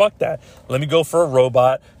 It's like, fuck that. Let me go for a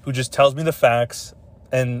robot who just tells me the facts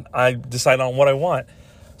and I decide on what I want.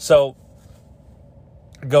 So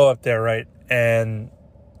I go up there, right? And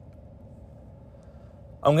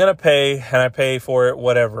I'm going to pay, and I pay for it,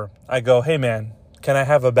 whatever. I go, hey, man, can I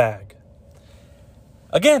have a bag?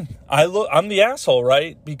 Again, I'm the asshole,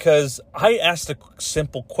 right? Because I asked a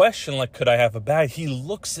simple question like, could I have a bag? He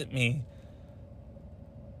looks at me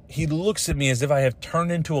as if I have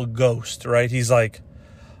turned into a ghost, right? He's like,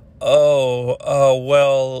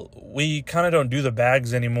 well, we kind of don't do the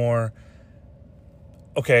bags anymore.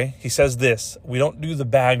 Okay, he says this, we don't do the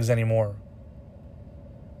bags anymore,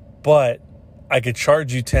 but I could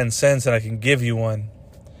charge you 10 cents and I can give you one.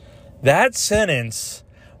 That sentence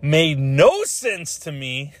made no sense to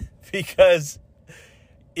me because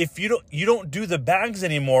if you don't do the bags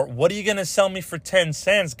anymore, what are you going to sell me for 10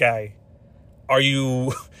 cents, guy? Are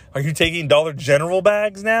you taking Dollar General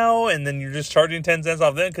bags now and then you're just charging 10 cents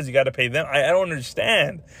off them because you got to pay them? I don't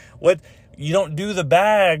understand. What, you don't do the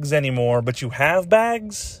bags anymore, but you have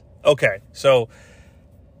bags? Okay, so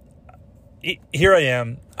here I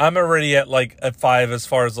am. I'm already at like a 5 as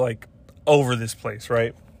far as like over this place,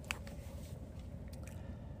 right?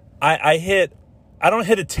 I don't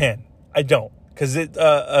hit a 10. I don't. Because it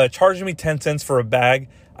charging me 10 cents for a bag,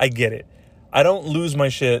 I get it. I don't lose my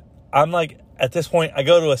shit. I'm like, at this point, I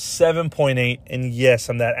go to a 7.8, and yes,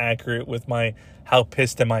 I'm that accurate with my how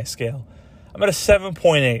pissed am I scale. I'm at a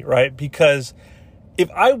 7.8, right? Because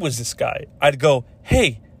if I was this guy, I'd go,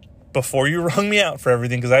 hey, before you rung me out for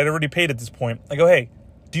everything, because I had already paid at this point, I go, hey,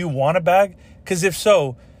 do you want a bag? Because if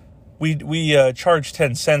so, we charge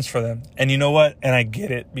 10 cents for them. And you know what? And I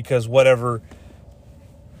get it, because whatever.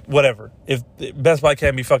 If Best Buy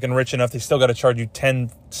can't be fucking rich enough, they still got to charge you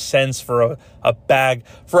 10 cents for a bag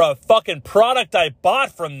for a fucking product I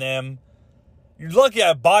bought from them. You're lucky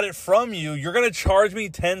I bought it from you. You're going to charge me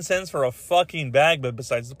 10 cents for a fucking bag. But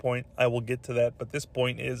besides the point, I will get to that. But this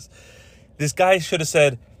point is, this guy should have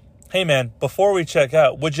said, hey man, before we check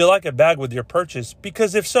out, would you like a bag with your purchase?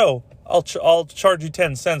 Because if so, I'll charge you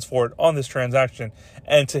 10 cents for it on this transaction.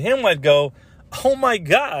 And to him, I'd go, oh my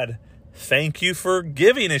God, thank you for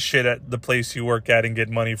giving a shit at the place you work at and get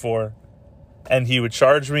money for. And he would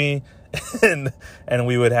charge me and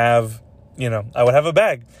we would have, I would have a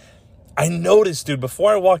bag. I noticed, dude,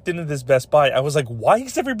 before I walked into this Best Buy, I was like, why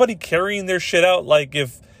is everybody carrying their shit out like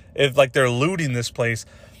if like they're looting this place?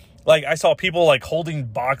 Like, I saw people, like, holding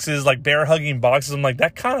boxes, like, bear-hugging boxes. I'm like,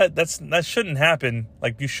 that shouldn't happen.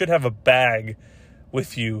 Like, you should have a bag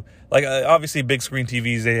with you. Like, obviously, big screen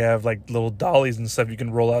TVs, they have, like, little dollies and stuff you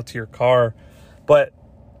can roll out to your car. But,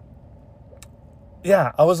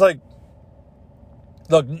 yeah, I was like,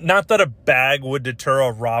 look, not that a bag would deter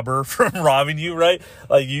a robber from robbing you, right?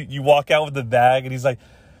 Like, you walk out with the bag, and he's like,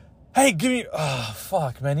 hey, give me, oh,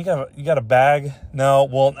 fuck, man, you got a bag? No,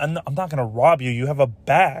 well, I'm not going to rob you. You have a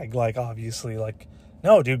bag, like, obviously. Like,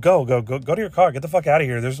 no, dude, go to your car. Get the fuck out of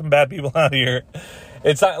here. There's some bad people out here.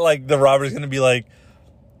 It's not like the robber's going to be like,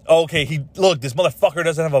 okay, this motherfucker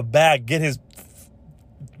doesn't have a bag. Get his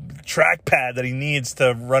trackpad that he needs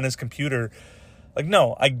to run his computer. Like,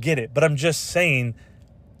 no, I get it. But I'm just saying,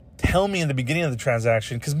 tell me in the beginning of the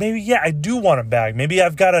transaction, because maybe, yeah, I do want a bag. Maybe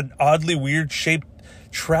I've got an oddly weird shaped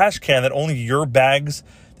trash can that only your bags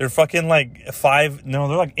They're fucking like they're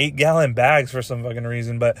like 8-gallon bags for some fucking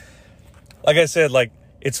reason. But like I said, like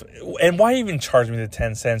and why even charge me the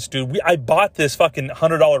 10 cents, dude? I bought this fucking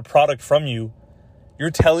 $100 product from you. You're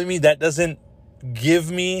telling me that doesn't give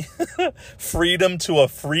me freedom to a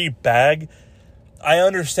free bag? I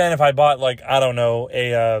understand if I bought like, I don't know,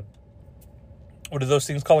 what are those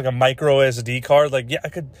things called? Like a micro SD card. Like, yeah, I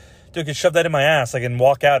could shove that in my ass, like, and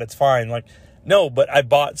walk out. It's fine. Like, no, but I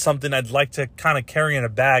bought something I'd like to kind of carry in a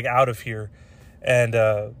bag out of here. And,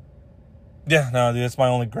 yeah, no, dude, that's my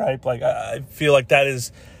only gripe. Like, I feel like that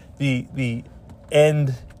is the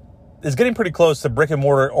end. It's getting pretty close to brick and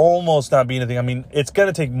mortar almost not being a thing. I mean, it's going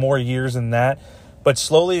to take more years than that. But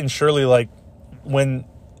slowly and surely, like, when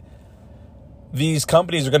these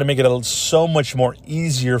companies are going to make it so much more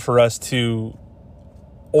easier for us to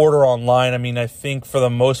order online. I mean, I think for the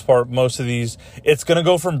most part, most of these, it's going to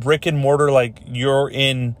go from brick and mortar, like you're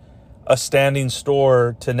in a standing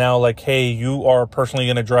store, to now like, hey, you are personally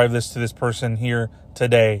going to drive this to this person here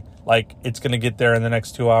today. Like, it's going to get there in the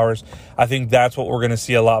next 2 hours. I think that's what we're going to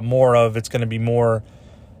see a lot more of. It's going to be more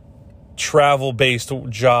travel-based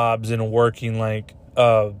jobs and working, like,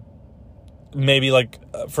 maybe like,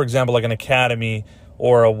 for example, like an Academy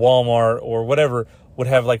or a Walmart or whatever would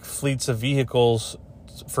have like fleets of vehicles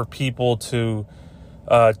for people to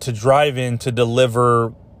drive in to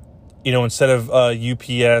deliver, you know, instead of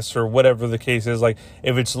UPS or whatever the case is. Like,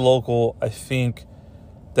 if it's local, I think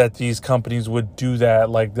that these companies would do that.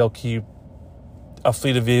 Like, they'll keep a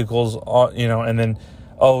fleet of vehicles, you know, and then,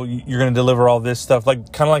 oh, you're going to deliver all this stuff.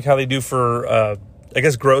 Like, kind of like how they do for, I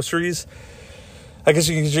guess, groceries. I guess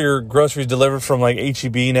you can get your groceries delivered from like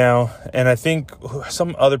H-E-B now. And I think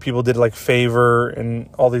some other people did like Favor and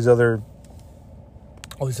all these other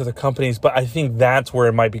companies. But I think that's where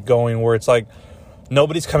it might be going, where it's like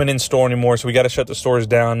nobody's coming in store anymore. So we got to shut the stores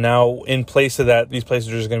down. Now, in place of that, these places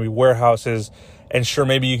are just going to be warehouses. And sure,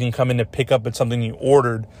 maybe you can come in to pick up something you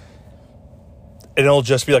ordered, and it'll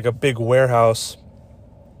just be like a big warehouse.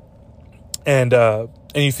 And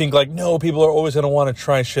you think like, no, people are always going to want to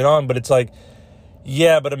try shit on. But it's like,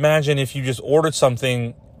 yeah, but imagine if you just ordered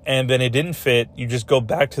something and then it didn't fit. You just go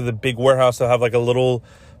back to the big warehouse. They'll have like a little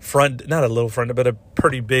front, not a little front, but a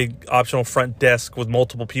pretty big optional front desk with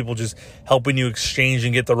multiple people just helping you exchange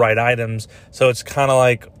and get the right items. So it's kind of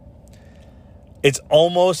like, it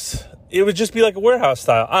would just be like a warehouse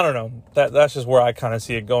style. I don't know. That's just where I kind of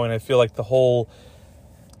see it going. I feel like the whole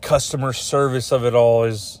customer service of it all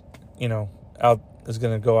is, you know, is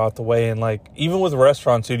going to go out the way. And like, even with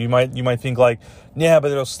restaurants, dude, you might think like, yeah, but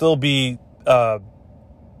there'll still be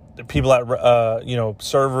people at you know,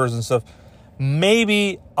 servers and stuff.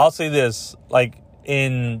 Maybe I'll say this, like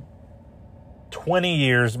in 20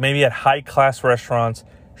 years, maybe at high class restaurants,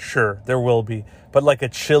 sure, there will be. But like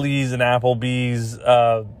at Chili's and Applebee's,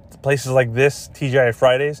 places like this, TGI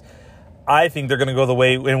Fridays, I think they're going to go the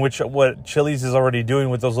way in which what Chili's is already doing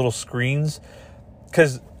with those little screens.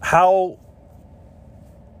 Because how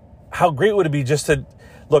great would it be just to,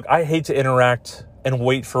 look, I hate to interact and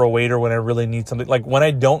wait for a waiter when I really need something. Like, when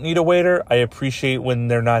I don't need a waiter, I appreciate when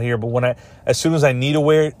they're not here. But as soon as I need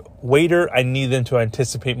a waiter, I need them to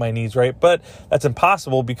anticipate my needs, right? But that's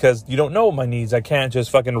impossible because you don't know my needs. I can't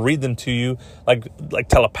just fucking read them to you like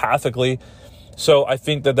telepathically. So I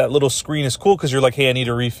think that little screen is cool because you're like, hey, I need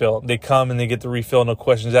a refill. They come and they get the refill, no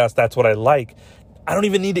questions asked. That's what I like. I don't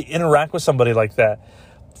even need to interact with somebody like that.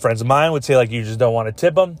 Friends of mine would say, like, you just don't want to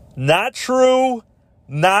tip them. Not true.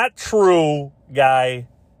 Not true, guy.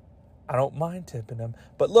 I don't mind tipping them.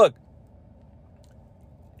 But look,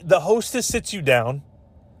 the hostess sits you down.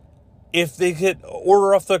 If they could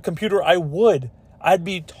order off the computer, I would. I'd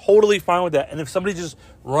be totally fine with that. And if somebody just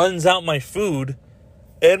runs out my food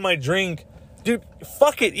and my drink, dude,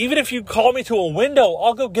 fuck it. Even if you call me to a window,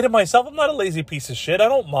 I'll go get it myself. I'm not a lazy piece of shit. I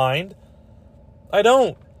don't mind. I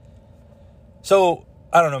don't. So,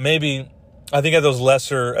 I don't know, maybe, I think at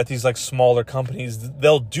these like smaller companies,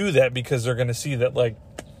 they'll do that because they're going to see that like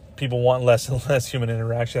people want less and less human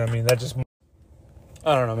interaction. I mean, I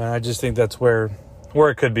don't know, man. I just think that's where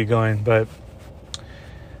it could be going. But,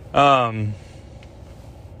 I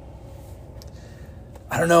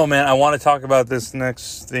don't know, man. I want to talk about this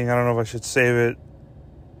next thing. I don't know if I should save it.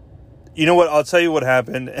 You know what? I'll tell you what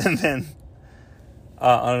happened. And then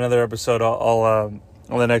on another episode, I'll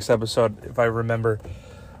on the next episode, if I remember,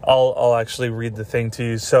 I'll actually read the thing to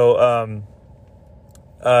you. So,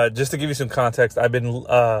 just to give you some context, I've been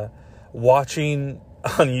watching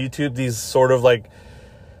on YouTube these sort of like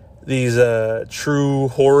these true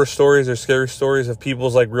horror stories or scary stories of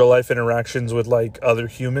people's like real life interactions with like other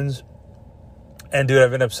humans. And dude,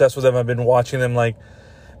 I've been obsessed with them. I've been watching them like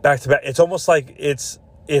back to back. It's almost like it's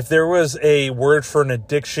if there was a word for an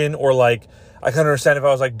addiction, or like, I can understand if I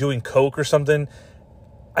was like doing coke or something.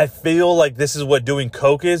 I feel like this is what doing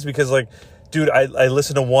coke is, because like, dude, I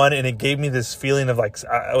listened to one and it gave me this feeling of like,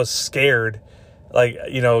 I was scared. Like,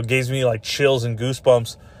 you know, it gave me like chills and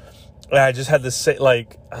goosebumps. And I just had this,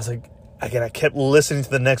 like, I was like, again, I kept listening to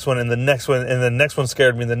the next one and the next one, and the next one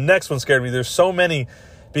scared me, and the next one scared me. There's so many,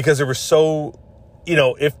 because there were so, you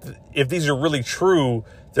know, if these are really true,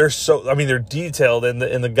 they're detailed, and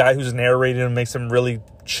the guy who's narrating them makes them really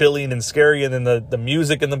chilling and scary, and then the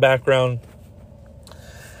music in the background,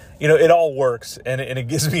 you know, it all works, and it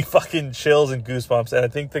gives me fucking chills and goosebumps. And I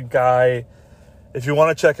think the guy, if you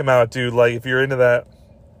want to check him out, dude, like, if you're into that,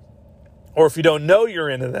 or if you don't know you're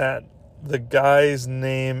into that, the guy's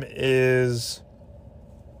name is,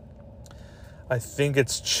 I think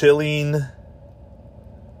it's Chilling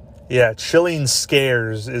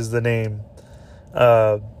Scares is the name.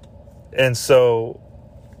 And so,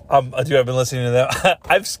 dude, I've been listening to that.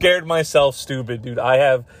 I've scared myself stupid, dude.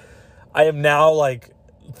 I am now, like,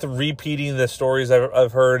 repeating the stories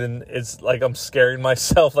I've heard, and it's like I'm scaring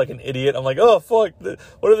myself like an idiot. I'm like, oh, fuck,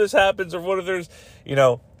 what if this happens, or what if there's, you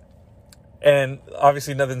know, and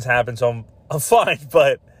obviously nothing's happened, so I'm fine,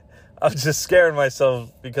 but I'm just scaring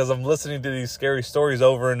myself because I'm listening to these scary stories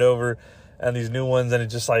over and over, and these new ones, and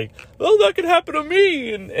it's just like, oh, that could happen to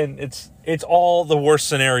me, and it's all the worst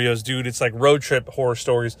scenarios, dude. It's like road trip horror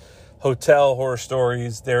stories, hotel horror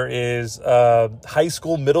stories. There is high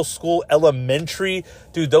school, middle school, elementary,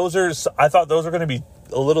 dude. I thought those were going to be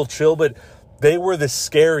a little chill, but they were the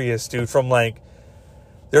scariest, dude. From like,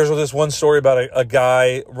 there's this one story about a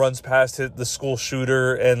guy runs past the school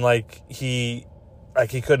shooter, and like he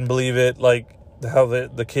couldn't believe it, like how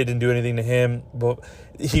the kid didn't do anything to him, but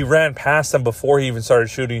he ran past them before he even started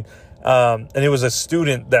shooting, and it was a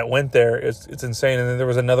student that went there. It's insane. And then there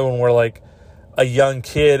was another one where like a young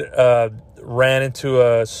kid ran into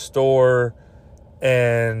a store,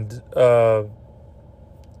 and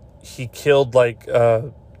he killed like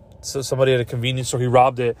so somebody at a convenience store. He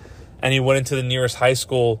robbed it, and he went into the nearest high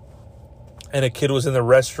school, and a kid was in the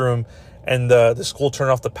restroom, and the school turned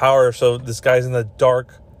off the power, so this guy's in the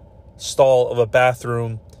dark stall of a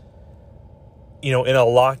bathroom, you know, in a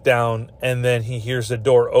lockdown, and then he hears the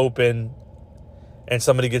door open, and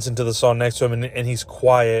somebody gets into the stall next to him, and he's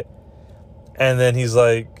quiet, and then he's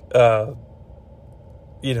like,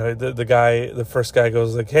 you know, the first guy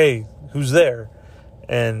goes like, hey, who's there?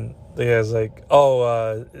 And the guy's like,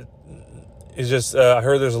 oh, it's just, I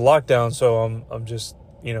heard there's a lockdown, so I'm just,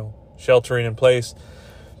 you know, sheltering in place.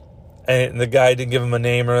 And the guy didn't give him a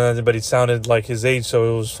name or anything, but he sounded like his age,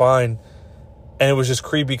 so it was fine. And it was just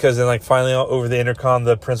creepy, because then, like, finally over the intercom,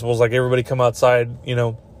 the principal's like, everybody come outside, you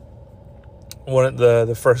know.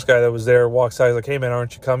 The first guy that was there walks out, he's like, hey, man,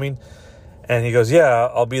 aren't you coming? And he goes, yeah,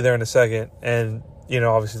 I'll be there in a second. And, you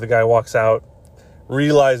know, obviously the guy walks out,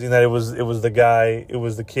 realizing that it was the guy, it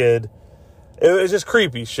was the kid. It was just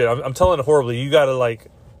creepy shit. I'm telling it horribly. You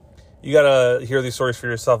gotta hear these stories for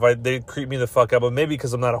yourself. They creep me the fuck out, but maybe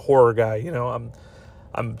because I'm not a horror guy, you know.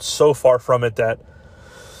 I'm so far from it that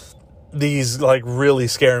these like really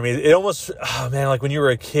scare me. It almost, oh man, like when you were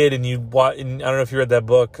a kid and and I don't know if you read that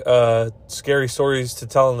book, Scary Stories to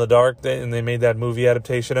Tell in the Dark, and they made that movie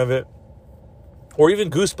adaptation of it. Or even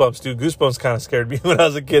Goosebumps, dude. Goosebumps kind of scared me when I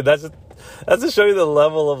was a kid. That's to show you the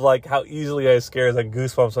level of like how easily I scared. Like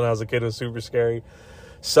Goosebumps when I was a kid was super scary.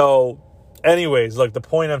 So anyways, look, the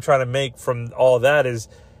point I'm trying to make from all of that is,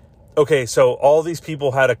 okay, so all these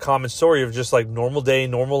people had a common story of just like normal day,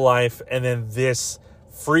 normal life, and then this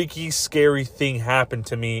freaky, scary thing happened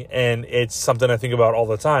to me, and it's something I think about all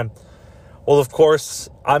the time. Well, of course,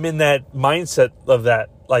 I'm in that mindset of that.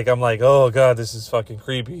 Like, I'm like, oh, God, this is fucking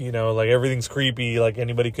creepy. You know, like, everything's creepy. Like,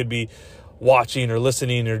 anybody could be watching or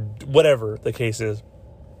listening or whatever the case is.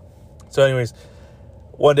 So, anyways,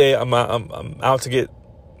 one day I'm out to get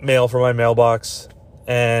mail from my mailbox,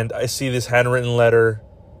 and I see this handwritten letter,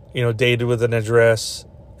 you know, dated with an address,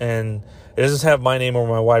 and it doesn't have my name or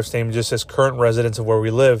my wife's name. It just says current residence of where we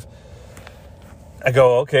live. I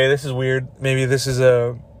go, okay, this is weird. Maybe this is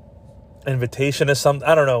a invitation to something.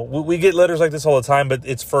 I don't know. We get letters like this all the time, but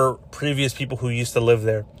it's for previous people who used to live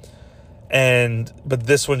there. But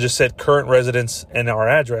this one just said current residence and our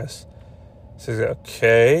address. So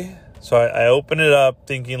okay. So I open it up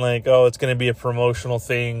thinking like, oh, it's going to be a promotional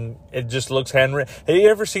thing. It just looks handwritten. Have you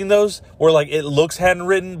ever seen those where like it looks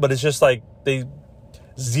handwritten, but it's just like they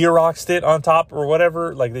Xeroxed it on top or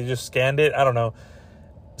whatever? Like they just scanned it. I don't know.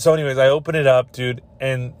 So anyways, I open it up, dude.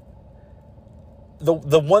 And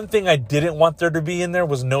the one thing I didn't want there to be in there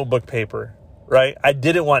was notebook paper, right? I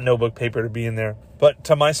didn't want notebook paper to be in there. But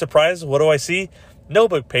to my surprise, what do I see?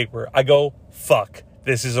 notebook paper. I go, fuck,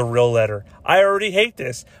 this is a real letter. I already hate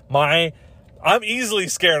this. I'm easily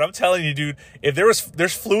scared. I'm telling you, dude, if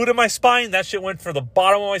there's fluid in my spine, that shit went from the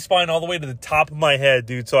bottom of my spine all the way to the top of my head,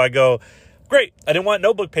 dude. So I go, great. I didn't want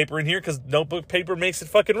notebook paper in here because notebook paper makes it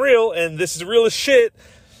fucking real, and this is real as shit.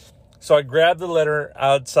 So I grab the letter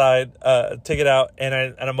outside, take it out, and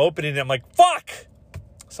I'm opening it. I'm like, fuck!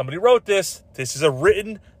 Somebody wrote this. This is a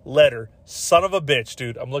written letter. Son of a bitch,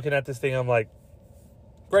 dude. I'm looking at this thing. I'm like,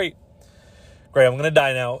 great. I'm going to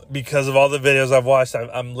die now because of all the videos I've watched.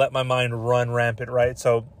 I'm let my mind run rampant, right?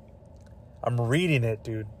 So I'm reading it,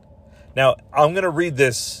 dude. Now, I'm going to read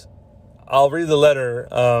this. I'll read the letter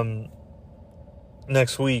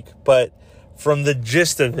next week. But from the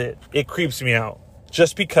gist of it, it creeps me out.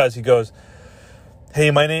 Just because he goes,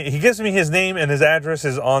 hey, my name. He gives me his name and his address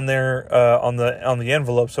is on there on the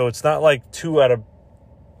envelope, so it's not like too out of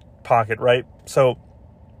pocket, right? So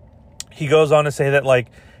he goes on to say that like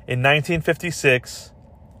in 1956,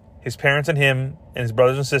 his parents and him and his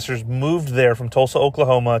brothers and sisters moved there from Tulsa,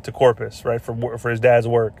 Oklahoma to Corpus, right, for his dad's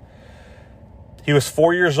work. He was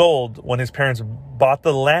 4 years old when his parents bought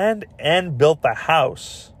the land and built the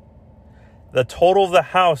house. The total of the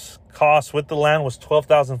house cost with the land was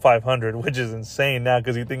 $12,500, which is insane now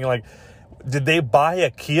because you're thinking like, did they buy a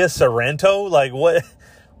Kia Sorento? Like what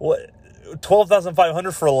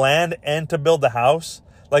 $12,500 for land and to build the house?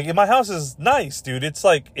 Like my house is nice, dude. It's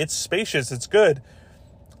like, it's spacious. It's good.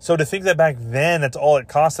 So to think that back then, that's all it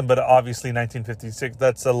cost them. But obviously 1956,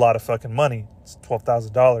 that's a lot of fucking money. It's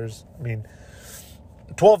 $12,000. I mean,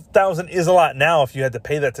 $12,000 is a lot now if you had to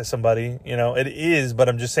pay that to somebody, you know, it is, but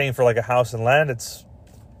I'm just saying for like a house and land, it's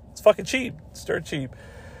fucking cheap. It's dirt cheap.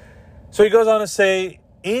 So he goes on to say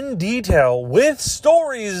in detail with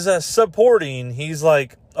stories supporting, he's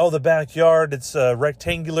like, oh, the backyard, it's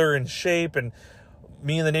rectangular in shape, and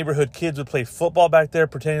me and the neighborhood kids would play football back there,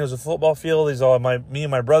 pretending it was a football field. Me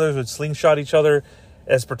and my brothers would slingshot each other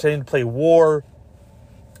as pretending to play war.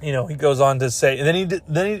 You know, he goes on to say, and then he,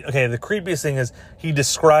 okay, the creepiest thing is he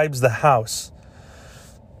describes the house,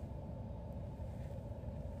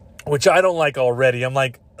 which I don't like already. I'm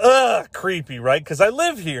like, creepy, right? Because I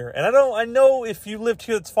live here, and I know if you lived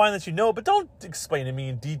here, it's fine that you know, but don't explain to me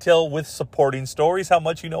in detail with supporting stories how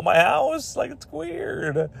much you know my house. Like, it's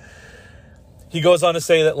weird. He goes on to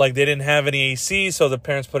say that, like, they didn't have any AC, so the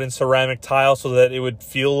parents put in ceramic tile so that it would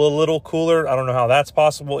feel a little cooler. I don't know how that's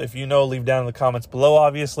possible. If you know, leave down in the comments below,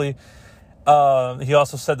 obviously. He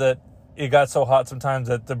also said that it got so hot sometimes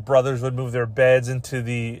that the brothers would move their beds into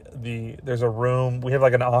there's a room. We have,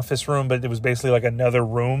 like, an office room, but it was basically, like, another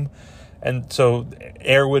room. And so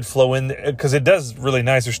air would flow in, because it does really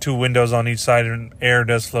nice. There's 2 windows on each side, and air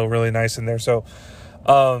does flow really nice in there. So,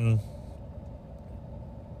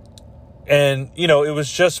 and, you know, it was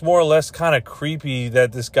just more or less kind of creepy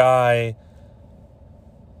that this guy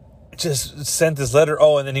just sent this letter.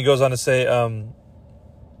 Oh, and then he goes on to say,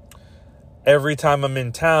 every time I'm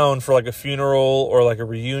in town for like a funeral or like a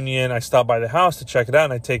reunion, I stop by the house to check it out,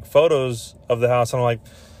 and I take photos of the house. And I'm like,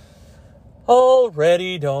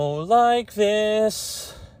 already don't like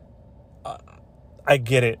this. I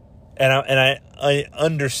get it. And I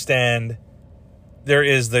understand there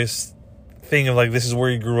is this thing of like, this is where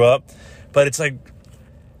you grew up. But it's like,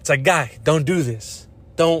 guy, don't do this.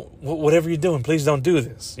 Whatever you're doing, please don't do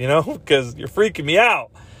this, you know, because you're freaking me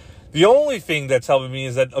out. The only thing that's helping me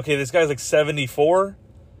is that, okay, this guy's like 74.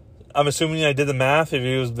 I'm assuming I did the math. If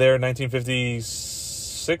he was there in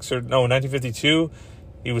 1956 or no, 1952,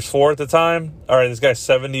 he was 4 at the time. All right, this guy's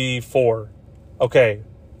 74. Okay,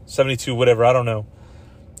 72, whatever, I don't know.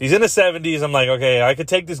 He's in the 70s. I'm like, okay, I could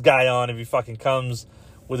take this guy on if he fucking comes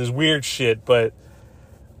with his weird shit, but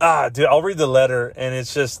dude, I'll read the letter, and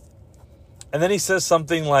it's just, and then he says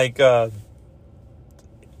something like, it's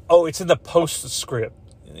in the postscript,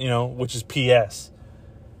 you know, which is P.S.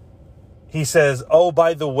 He says, oh,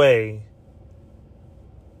 by the way,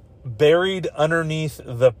 buried underneath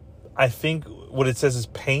I think what it says is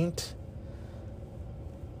paint.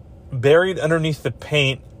 Buried underneath the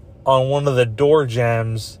paint on one of the door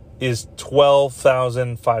jambs is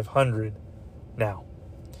 $12,500 now.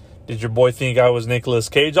 Did your boy think I was Nicolas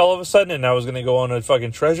Cage all of a sudden and I was going to go on a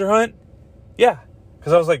fucking treasure hunt? Yeah.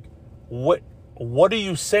 Because I was like, what are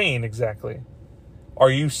you saying exactly? Are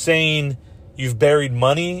you saying you've buried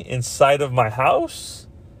money inside of my house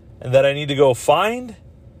and that I need to go find?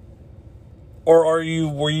 Or were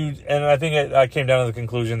you, and I think I came down to the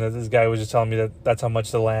conclusion that this guy was just telling me that that's how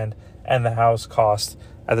much the land and the house cost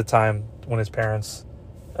at the time when his parents,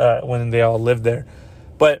 when they all lived there.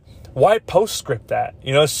 But why postscript that?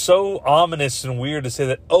 You know, it's so ominous and weird to say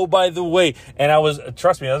that, oh, by the way. And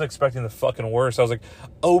trust me, I was expecting the fucking worst. I was like,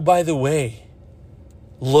 oh, by the way,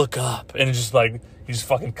 look up. And it's just like, he just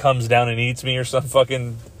fucking comes down and eats me or some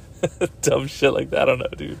fucking dumb shit like that. I don't know,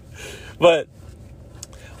 dude. But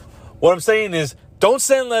what I'm saying is, don't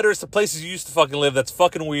send letters to places you used to fucking live. That's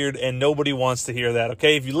fucking weird, and nobody wants to hear that,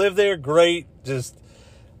 okay? If you live there, great. Just,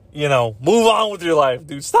 you know, move on with your life,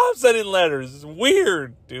 dude. Stop sending letters. It's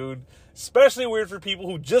weird, dude. Especially weird for people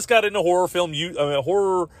who just got into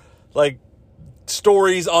horror, like,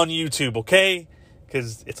 stories on YouTube, okay?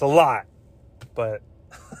 Because it's a lot. But,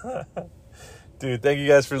 dude, thank you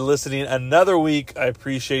guys for listening another week. I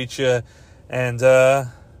appreciate you. And,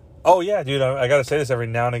 oh, yeah, dude, I got to say this every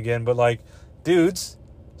now and again, but, like, dudes,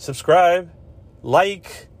 subscribe,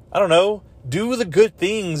 like, I don't know, do the good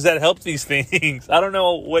things that help these things. I don't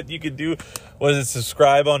know what you could do. What is it,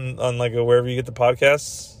 subscribe on like wherever you get the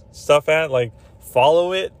podcast stuff at? Like,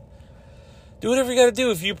 follow it. Do whatever you got to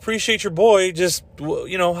do. If you appreciate your boy, just,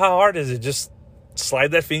 you know, how hard is it? Just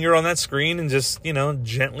slide that finger on that screen and just, you know,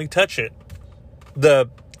 gently touch it.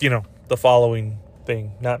 The following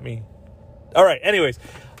thing, not me. All right, anyways,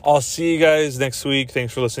 I'll see you guys next week.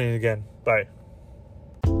 Thanks for listening again. Bye.